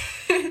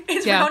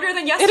 It's rounder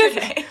than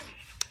yesterday.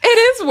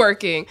 It is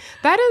working.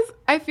 That is,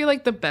 I feel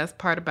like the best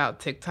part about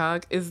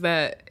TikTok is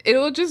that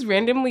it'll just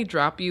randomly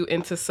drop you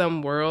into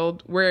some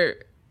world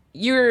where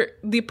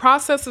the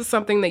process of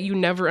something that you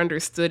never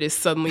understood is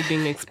suddenly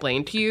being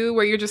explained to you,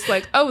 where you're just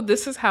like, oh,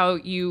 this is how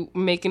you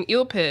make an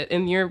eel pit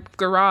in your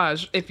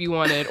garage if you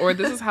wanted, or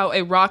this is how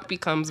a rock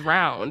becomes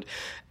round.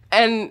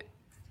 And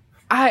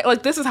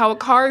this is how a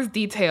car is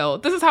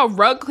detailed. This is how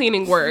rug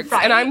cleaning works.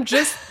 Right? And I'm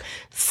just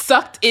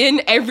sucked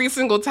in every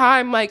single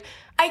time. Like,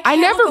 I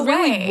never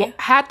really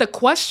had the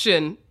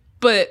question,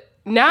 but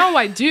now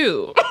I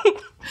do.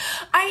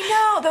 I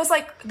know. Those,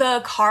 like,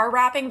 the car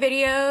wrapping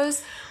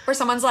videos where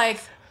someone's, like,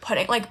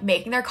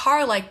 making their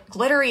car, like,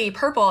 glittery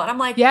purple. And I'm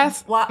like,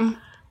 yes. Wow.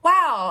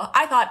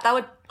 I thought that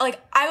would,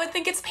 like, I would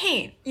think it's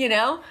paint, you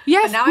know?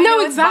 Yes. But now I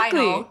know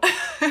exactly.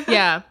 It's vinyl.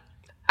 Yeah.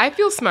 I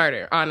feel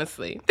smarter,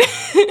 honestly.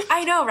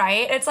 I know,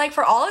 right? It's like,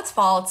 for all its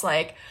faults,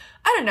 like,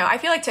 I don't know. I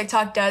feel like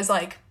TikTok does,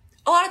 like,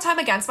 a lot of time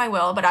against my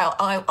will, but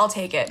I'll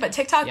take it. But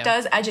TikTok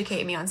does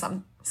educate me on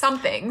some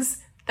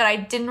things that I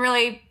didn't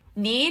really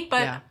need,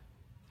 but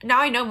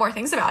now I know more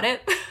things about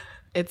it.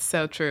 It's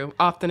so true.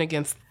 Often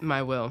against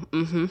my will.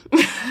 Mm-hmm.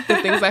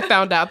 The things I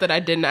found out that I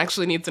didn't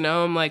actually need to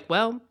know, I'm like,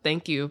 well,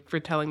 thank you for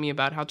telling me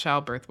about how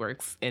childbirth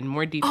works in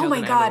more detail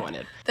than I ever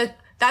wanted.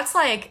 That's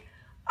like,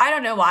 I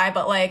don't know why,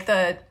 but like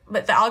the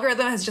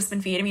algorithm has just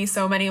been feeding me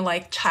so many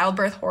like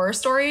childbirth horror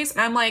stories, and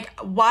I'm like,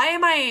 why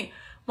am I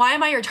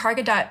your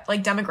target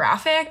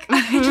demographic?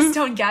 I just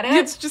don't get it.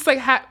 It's just like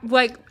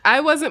I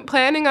wasn't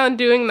planning on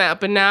doing that,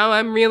 but now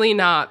I'm really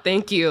not.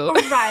 Thank you.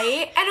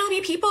 Right? And it'll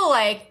be people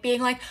like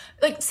being like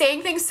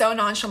saying things so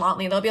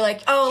nonchalantly. They'll be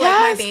like, oh, like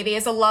my baby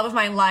is the love of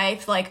my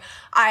life. Like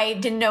I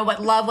didn't know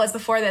what love was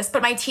before this,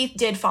 but my teeth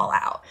did fall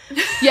out.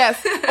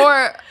 Yes.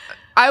 Or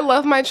I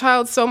love my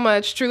child so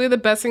much. Truly the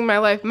best thing in my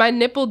life. My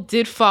nipple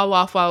did fall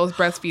off while I was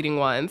breastfeeding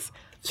once.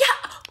 Yeah.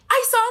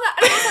 I saw that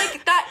and I was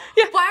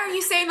like, why are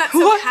you saying that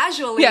so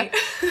casually? Yeah.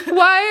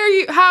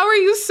 How are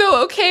you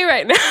so okay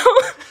right now?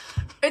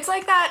 It's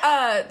like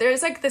that,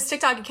 there's like this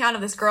TikTok account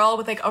of this girl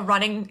with like a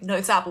running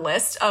notes app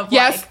list of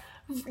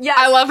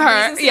I love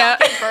her. Yeah.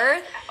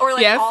 Birth, or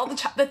like all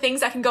the things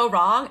that can go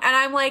wrong. And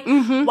I'm like,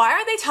 why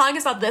are they telling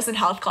us about this in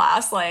health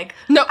class? Like,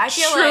 no, I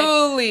feel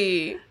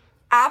truly. Like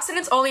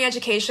abstinence only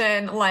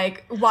education,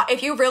 like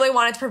if you really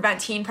wanted to prevent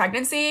teen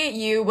pregnancy,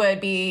 you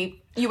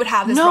would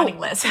have this running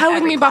list.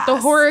 Telling me about the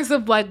horrors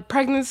of like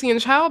pregnancy and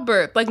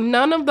childbirth. Like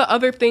none of the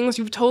other things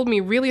you've told me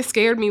really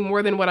scared me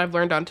more than what I've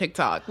learned on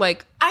TikTok.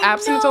 Like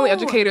abstinence only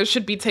educators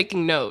should be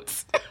taking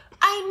notes.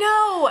 I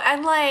know.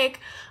 And like,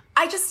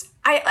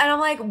 I'm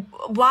like,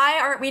 why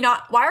are we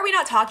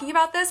not talking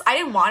about this? I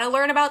didn't want to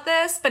learn about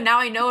this, but now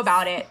I know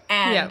about it.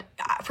 And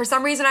for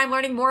some reason I'm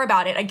learning more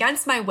about it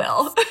against my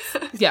will.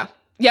 Yeah.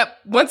 Yep.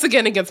 Once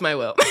again, against my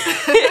will.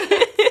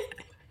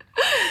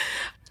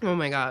 Oh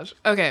my gosh.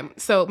 Okay.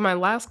 So my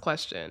last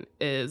question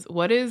is,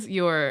 what is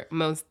your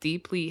most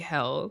deeply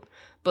held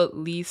but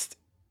least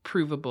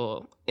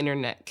provable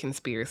internet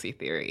conspiracy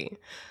theory?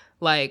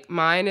 Like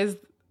mine is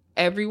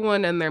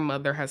everyone and their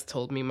mother has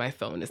told me my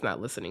phone is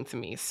not listening to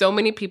me. So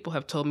many people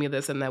have told me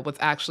this, and that what's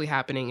actually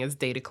happening is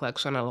data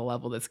collection on a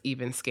level that's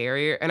even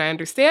scarier. And I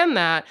understand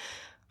that.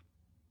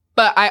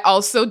 But I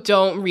also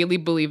don't really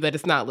believe that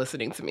it's not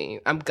listening to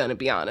me. I'm gonna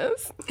be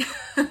honest.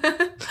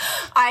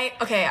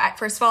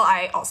 First of all,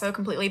 I also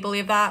completely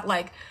believe that.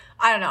 Like,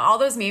 I don't know, all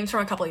those memes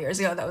from a couple of years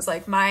ago that was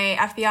like my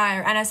FBI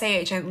or NSA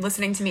agent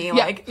listening to me.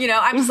 Like, you know,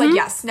 I'm just like,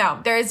 yes,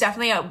 no, there is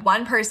definitely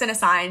one person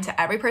assigned to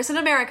every person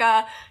in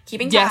America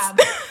keeping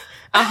tabs.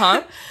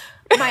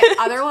 My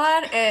other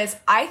one is,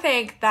 I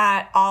think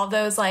that all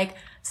those like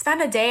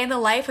spend a day in the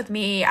life with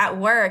me at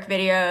work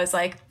videos,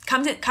 like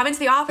come into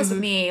the office with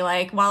me,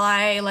 like while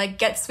I like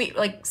get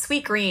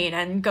Sweet Green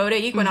and go to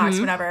Equinox,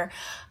 whatever.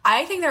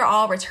 I think they're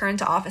all return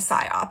to office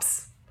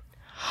psyops.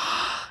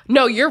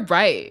 No, you're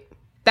right.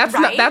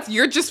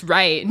 You're just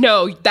right.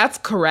 No, that's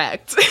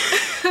correct.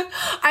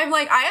 I'm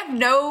like, I have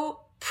no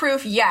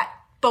proof yet,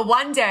 but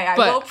one day I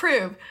will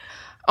prove.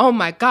 Oh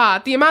my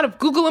God, the amount of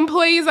Google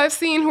employees I've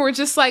seen who are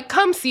just like,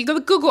 come see the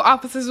Google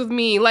offices with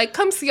me. Like,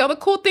 come see all the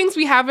cool things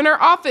we have in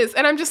our office.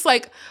 And I'm just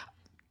like,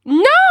 no,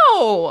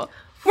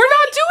 we're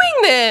not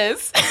doing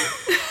this.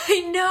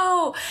 I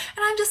know.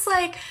 And I'm just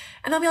like,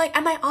 and they'll be like,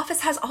 and my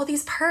office has all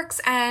these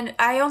perks and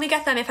I only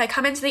get them if I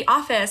come into the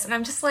office. And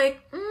I'm just like,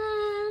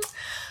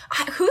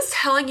 who's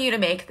telling you to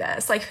make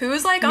this? Like,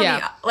 who's like on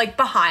the, like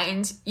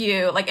behind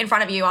you, like in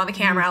front of you on the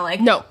camera,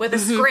 like with a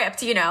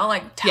script, you know,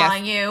 like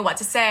telling you what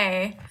to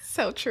say.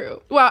 So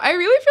true. Wow, I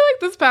really feel like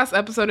this past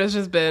episode has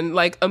just been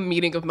like a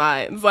meeting of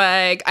minds.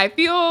 Like, I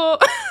feel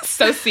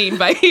so seen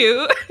by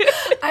you.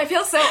 I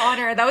feel so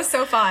honored. That was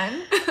so fun.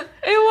 It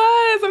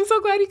was. I'm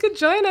so glad you could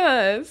join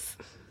us.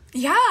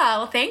 Yeah,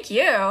 well, thank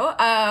you.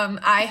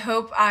 I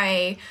hope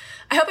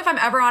if I'm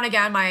ever on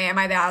again, my Am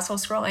I the Asshole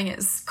scrolling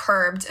is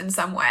curbed in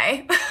some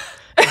way.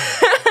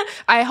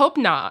 I hope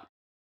not.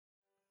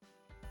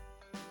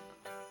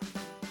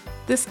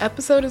 This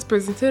episode is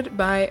presented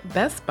by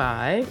Best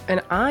Buy,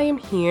 and I am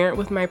here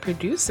with my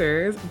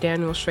producers,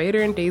 Daniel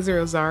Schrader and Daisy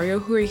Rosario,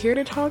 who are here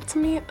to talk to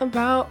me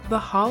about the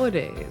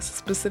holidays,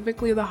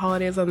 specifically the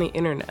holidays on the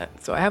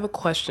internet. So I have a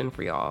question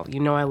for y'all.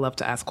 You know I love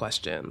to ask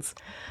questions.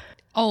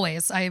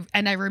 Always. I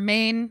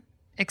remain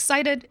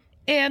excited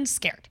and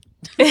scared.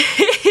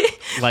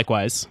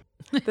 Likewise.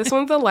 This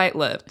one's a light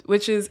lift,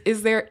 which is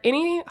there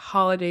any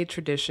holiday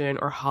tradition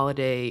or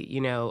holiday,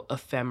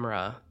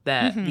 ephemera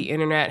that the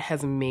internet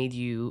has made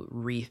you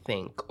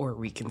rethink or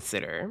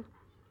reconsider?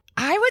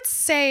 I would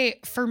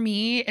say for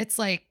me, it's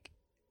like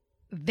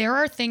there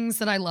are things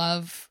that I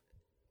love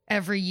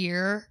every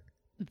year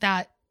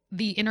that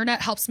the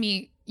internet helps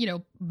me,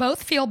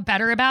 both feel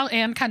better about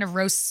and kind of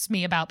roasts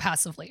me about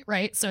passively,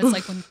 right? So it's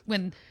like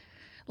when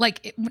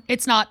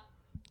it's not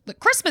the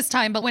Christmas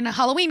time, but when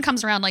Halloween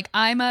comes around, like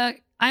I'm a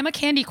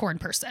candy corn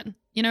person.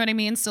 You know what I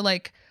mean? So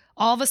like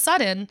all of a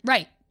sudden,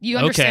 right, you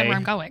understand where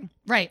I'm going.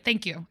 Right,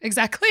 thank you.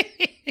 Exactly.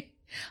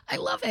 I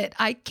love it.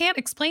 I can't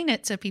explain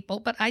it to people,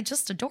 but I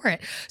just adore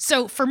it.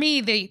 So for me,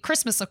 the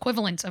Christmas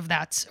equivalent of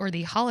that, or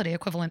the holiday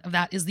equivalent of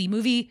that, is the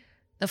movie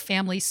The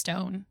Family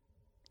Stone,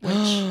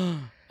 which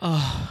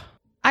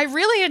I I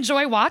really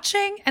enjoy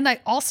watching, and I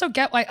also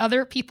get why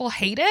other people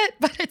hate it,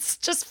 but it's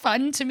just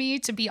fun to me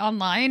to be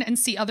online and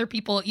see other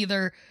people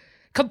either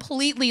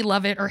completely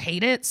love it or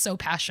hate it so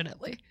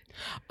passionately.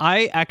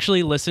 I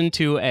actually listen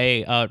to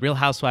a Real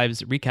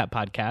Housewives recap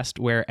podcast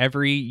where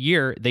every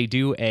year they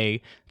do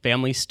a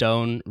Family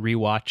Stone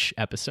rewatch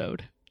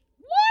episode.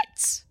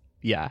 What?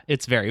 Yeah,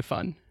 it's very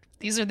fun.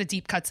 These are the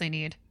deep cuts I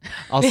need.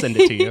 I'll send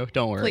it to you.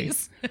 Don't worry.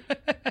 Please.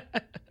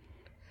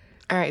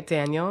 All right,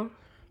 Daniel.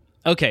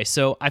 Okay,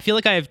 so I feel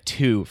like I have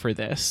two for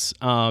this.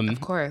 Of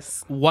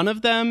course. One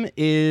of them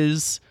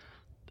is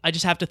I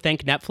just have to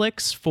thank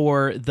Netflix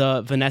for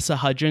the Vanessa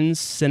Hudgens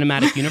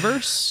cinematic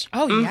universe.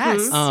 Oh,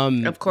 yes.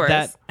 Of course.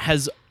 That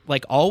has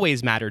like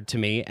always mattered to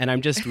me, and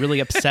I'm just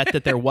really upset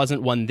that there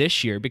wasn't one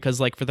this year, because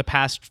like for the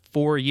past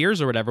 4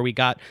 years or whatever, we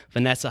got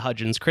Vanessa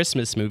Hudgens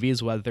Christmas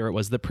movies, whether it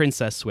was The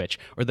Princess Switch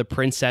or The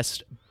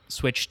Princess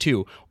Switch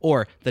 2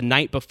 or The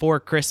Night Before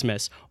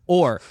Christmas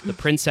or The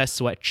Princess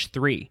Switch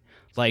 3.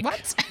 Like,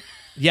 what?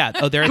 Yeah.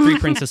 Oh, there are 3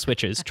 Princess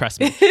Switches. Trust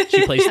me.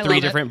 She plays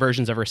 3 different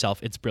versions of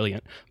herself. It's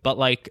brilliant. But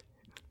like,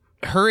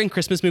 her in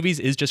Christmas movies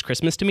is just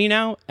Christmas to me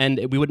now, and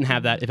we wouldn't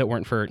have that if it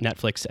weren't for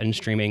Netflix and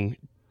streaming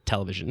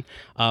television.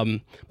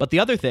 But the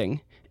other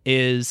thing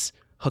is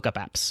hookup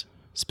apps.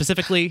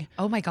 Specifically,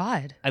 oh my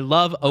God, I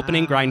love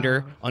opening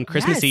Grindr on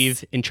Christmas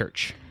Eve in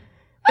church.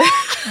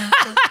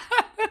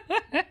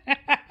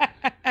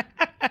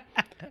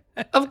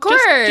 Of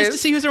course. Just to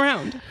see who's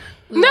around.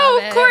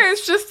 Of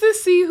course, just to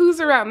see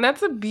who's around.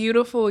 That's a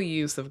beautiful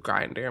use of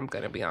Grindr, I'm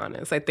going to be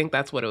honest. I think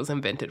that's what it was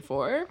invented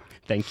for.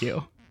 Thank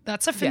you.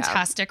 That's a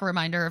fantastic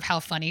reminder of how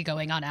funny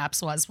going on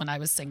apps was when I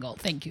was single.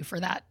 Thank you for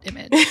that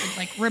image.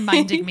 Like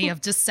reminding me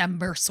of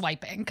December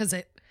swiping, because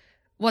it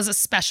was a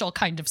special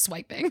kind of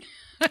swiping.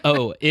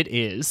 Oh, it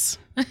is.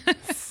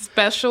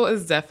 Special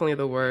is definitely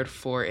the word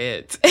for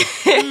it.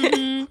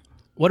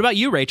 What about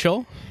you,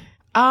 Rachel?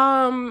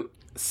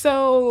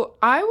 So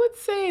I would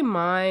say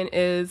mine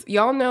is,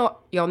 y'all know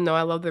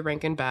I love the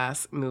Rankin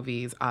Bass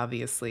movies,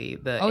 obviously.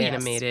 The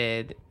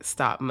animated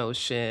stop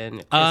motion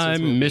Christmas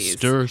I'm movies.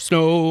 Mr.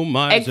 Snow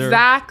Miser.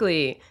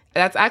 Exactly.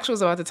 That's actually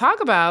what I was about to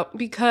talk about,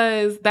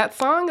 because that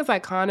song is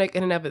iconic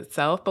in and of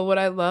itself. But what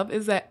I love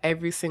is that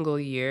every single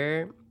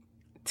year,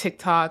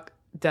 TikTok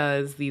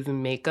does these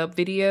makeup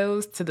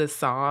videos to the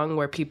song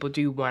where people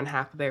do one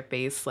half of their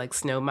face like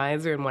Snow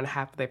Miser and one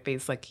half of their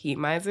face like Heat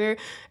Miser.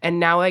 And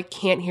now I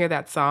can't hear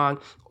that song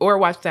or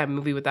watch that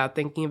movie without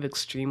thinking of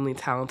extremely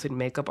talented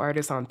makeup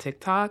artists on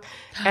TikTok.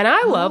 And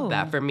I love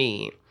that for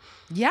me.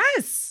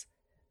 Yes.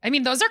 I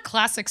mean, those are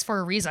classics for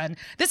a reason.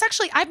 This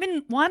actually, I've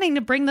been wanting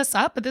to bring this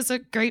up, but this is a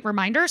great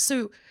reminder.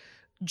 So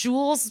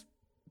Jules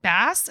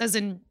Bass, as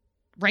in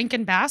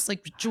Rankin Bass,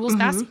 like Jules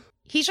Bass,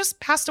 he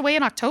just passed away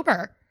in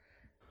October.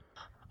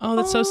 Oh,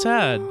 that's so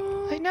sad.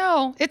 I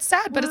know. It's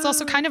sad, but it's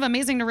also kind of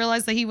amazing to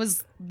realize that he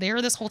was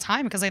there this whole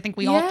time, because I think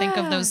we all think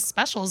of those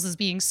specials as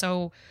being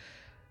so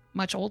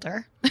much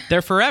older.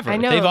 They're forever. I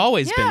know. They've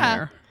always been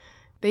there.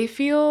 They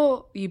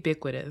feel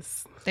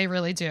ubiquitous. They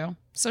really do.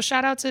 So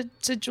shout out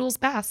to Jules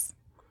Bass.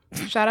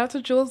 Shout out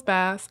to Jules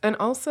Bass. And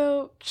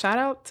also shout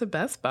out to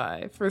Best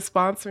Buy for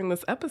sponsoring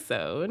this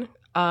episode.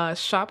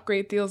 Shop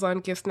great deals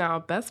on gifts now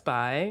at Best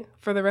Buy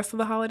for the rest of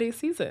the holiday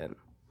season.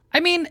 I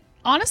mean,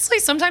 honestly,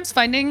 sometimes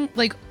finding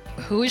like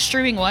who is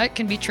streaming what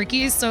can be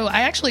tricky. So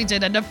I actually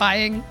did end up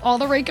buying all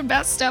the Rankin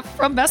Bass stuff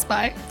from Best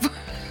Buy.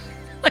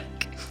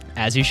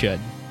 As you should.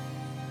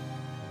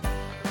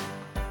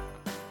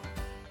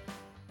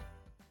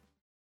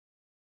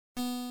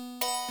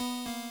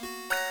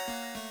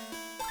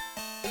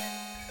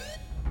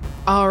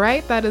 All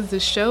right, that is the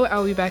show.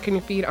 I'll be back in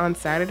your feed on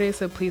Saturday,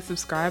 so please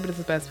subscribe. It is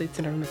the best way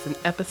to never miss an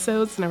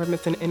episode, to never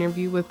miss an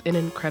interview with an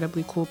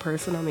incredibly cool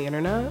person on the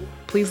internet.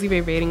 Please leave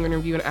a rating or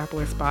review on Apple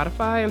or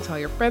Spotify and tell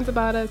your friends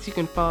about us. You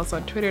can follow us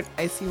on Twitter at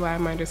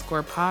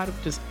ICYM_pod,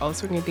 which is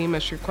also going to DM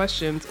us your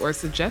questions or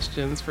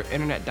suggestions for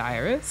Internet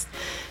Diarists.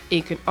 And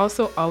you can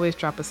also always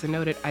drop us a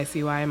note at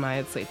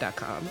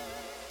ICYMI@slate.com.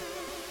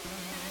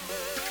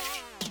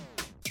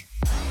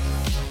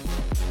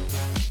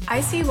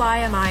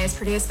 ICYMI is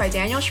produced by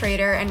Daniel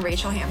Schrader and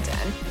Rachel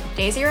Hampton.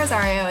 Daisy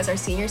Rosario is our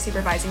senior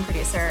supervising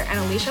producer, and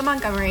Alicia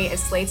Montgomery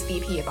is Slate's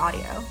VP of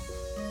audio.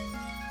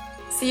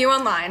 See you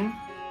online.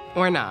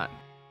 Or not.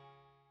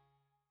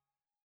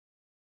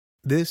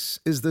 This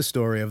is the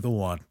story of the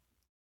one.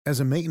 As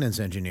a maintenance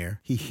engineer,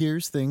 he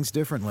hears things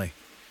differently.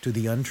 To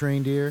the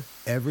untrained ear,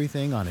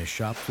 everything on his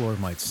shop floor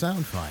might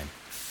sound fine,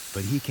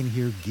 but he can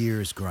hear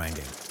gears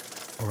grinding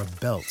or a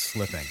belt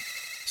slipping.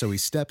 So he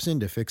steps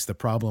in to fix the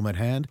problem at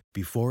hand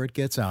before it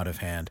gets out of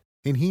hand.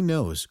 And he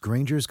knows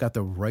Grainger's got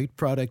the right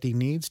product he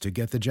needs to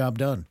get the job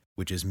done,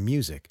 which is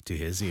music to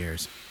his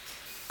ears.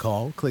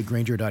 Call, click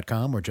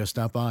Grainger.com, or just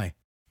stop by.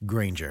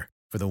 Grainger,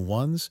 for the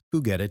ones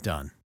who get it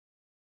done.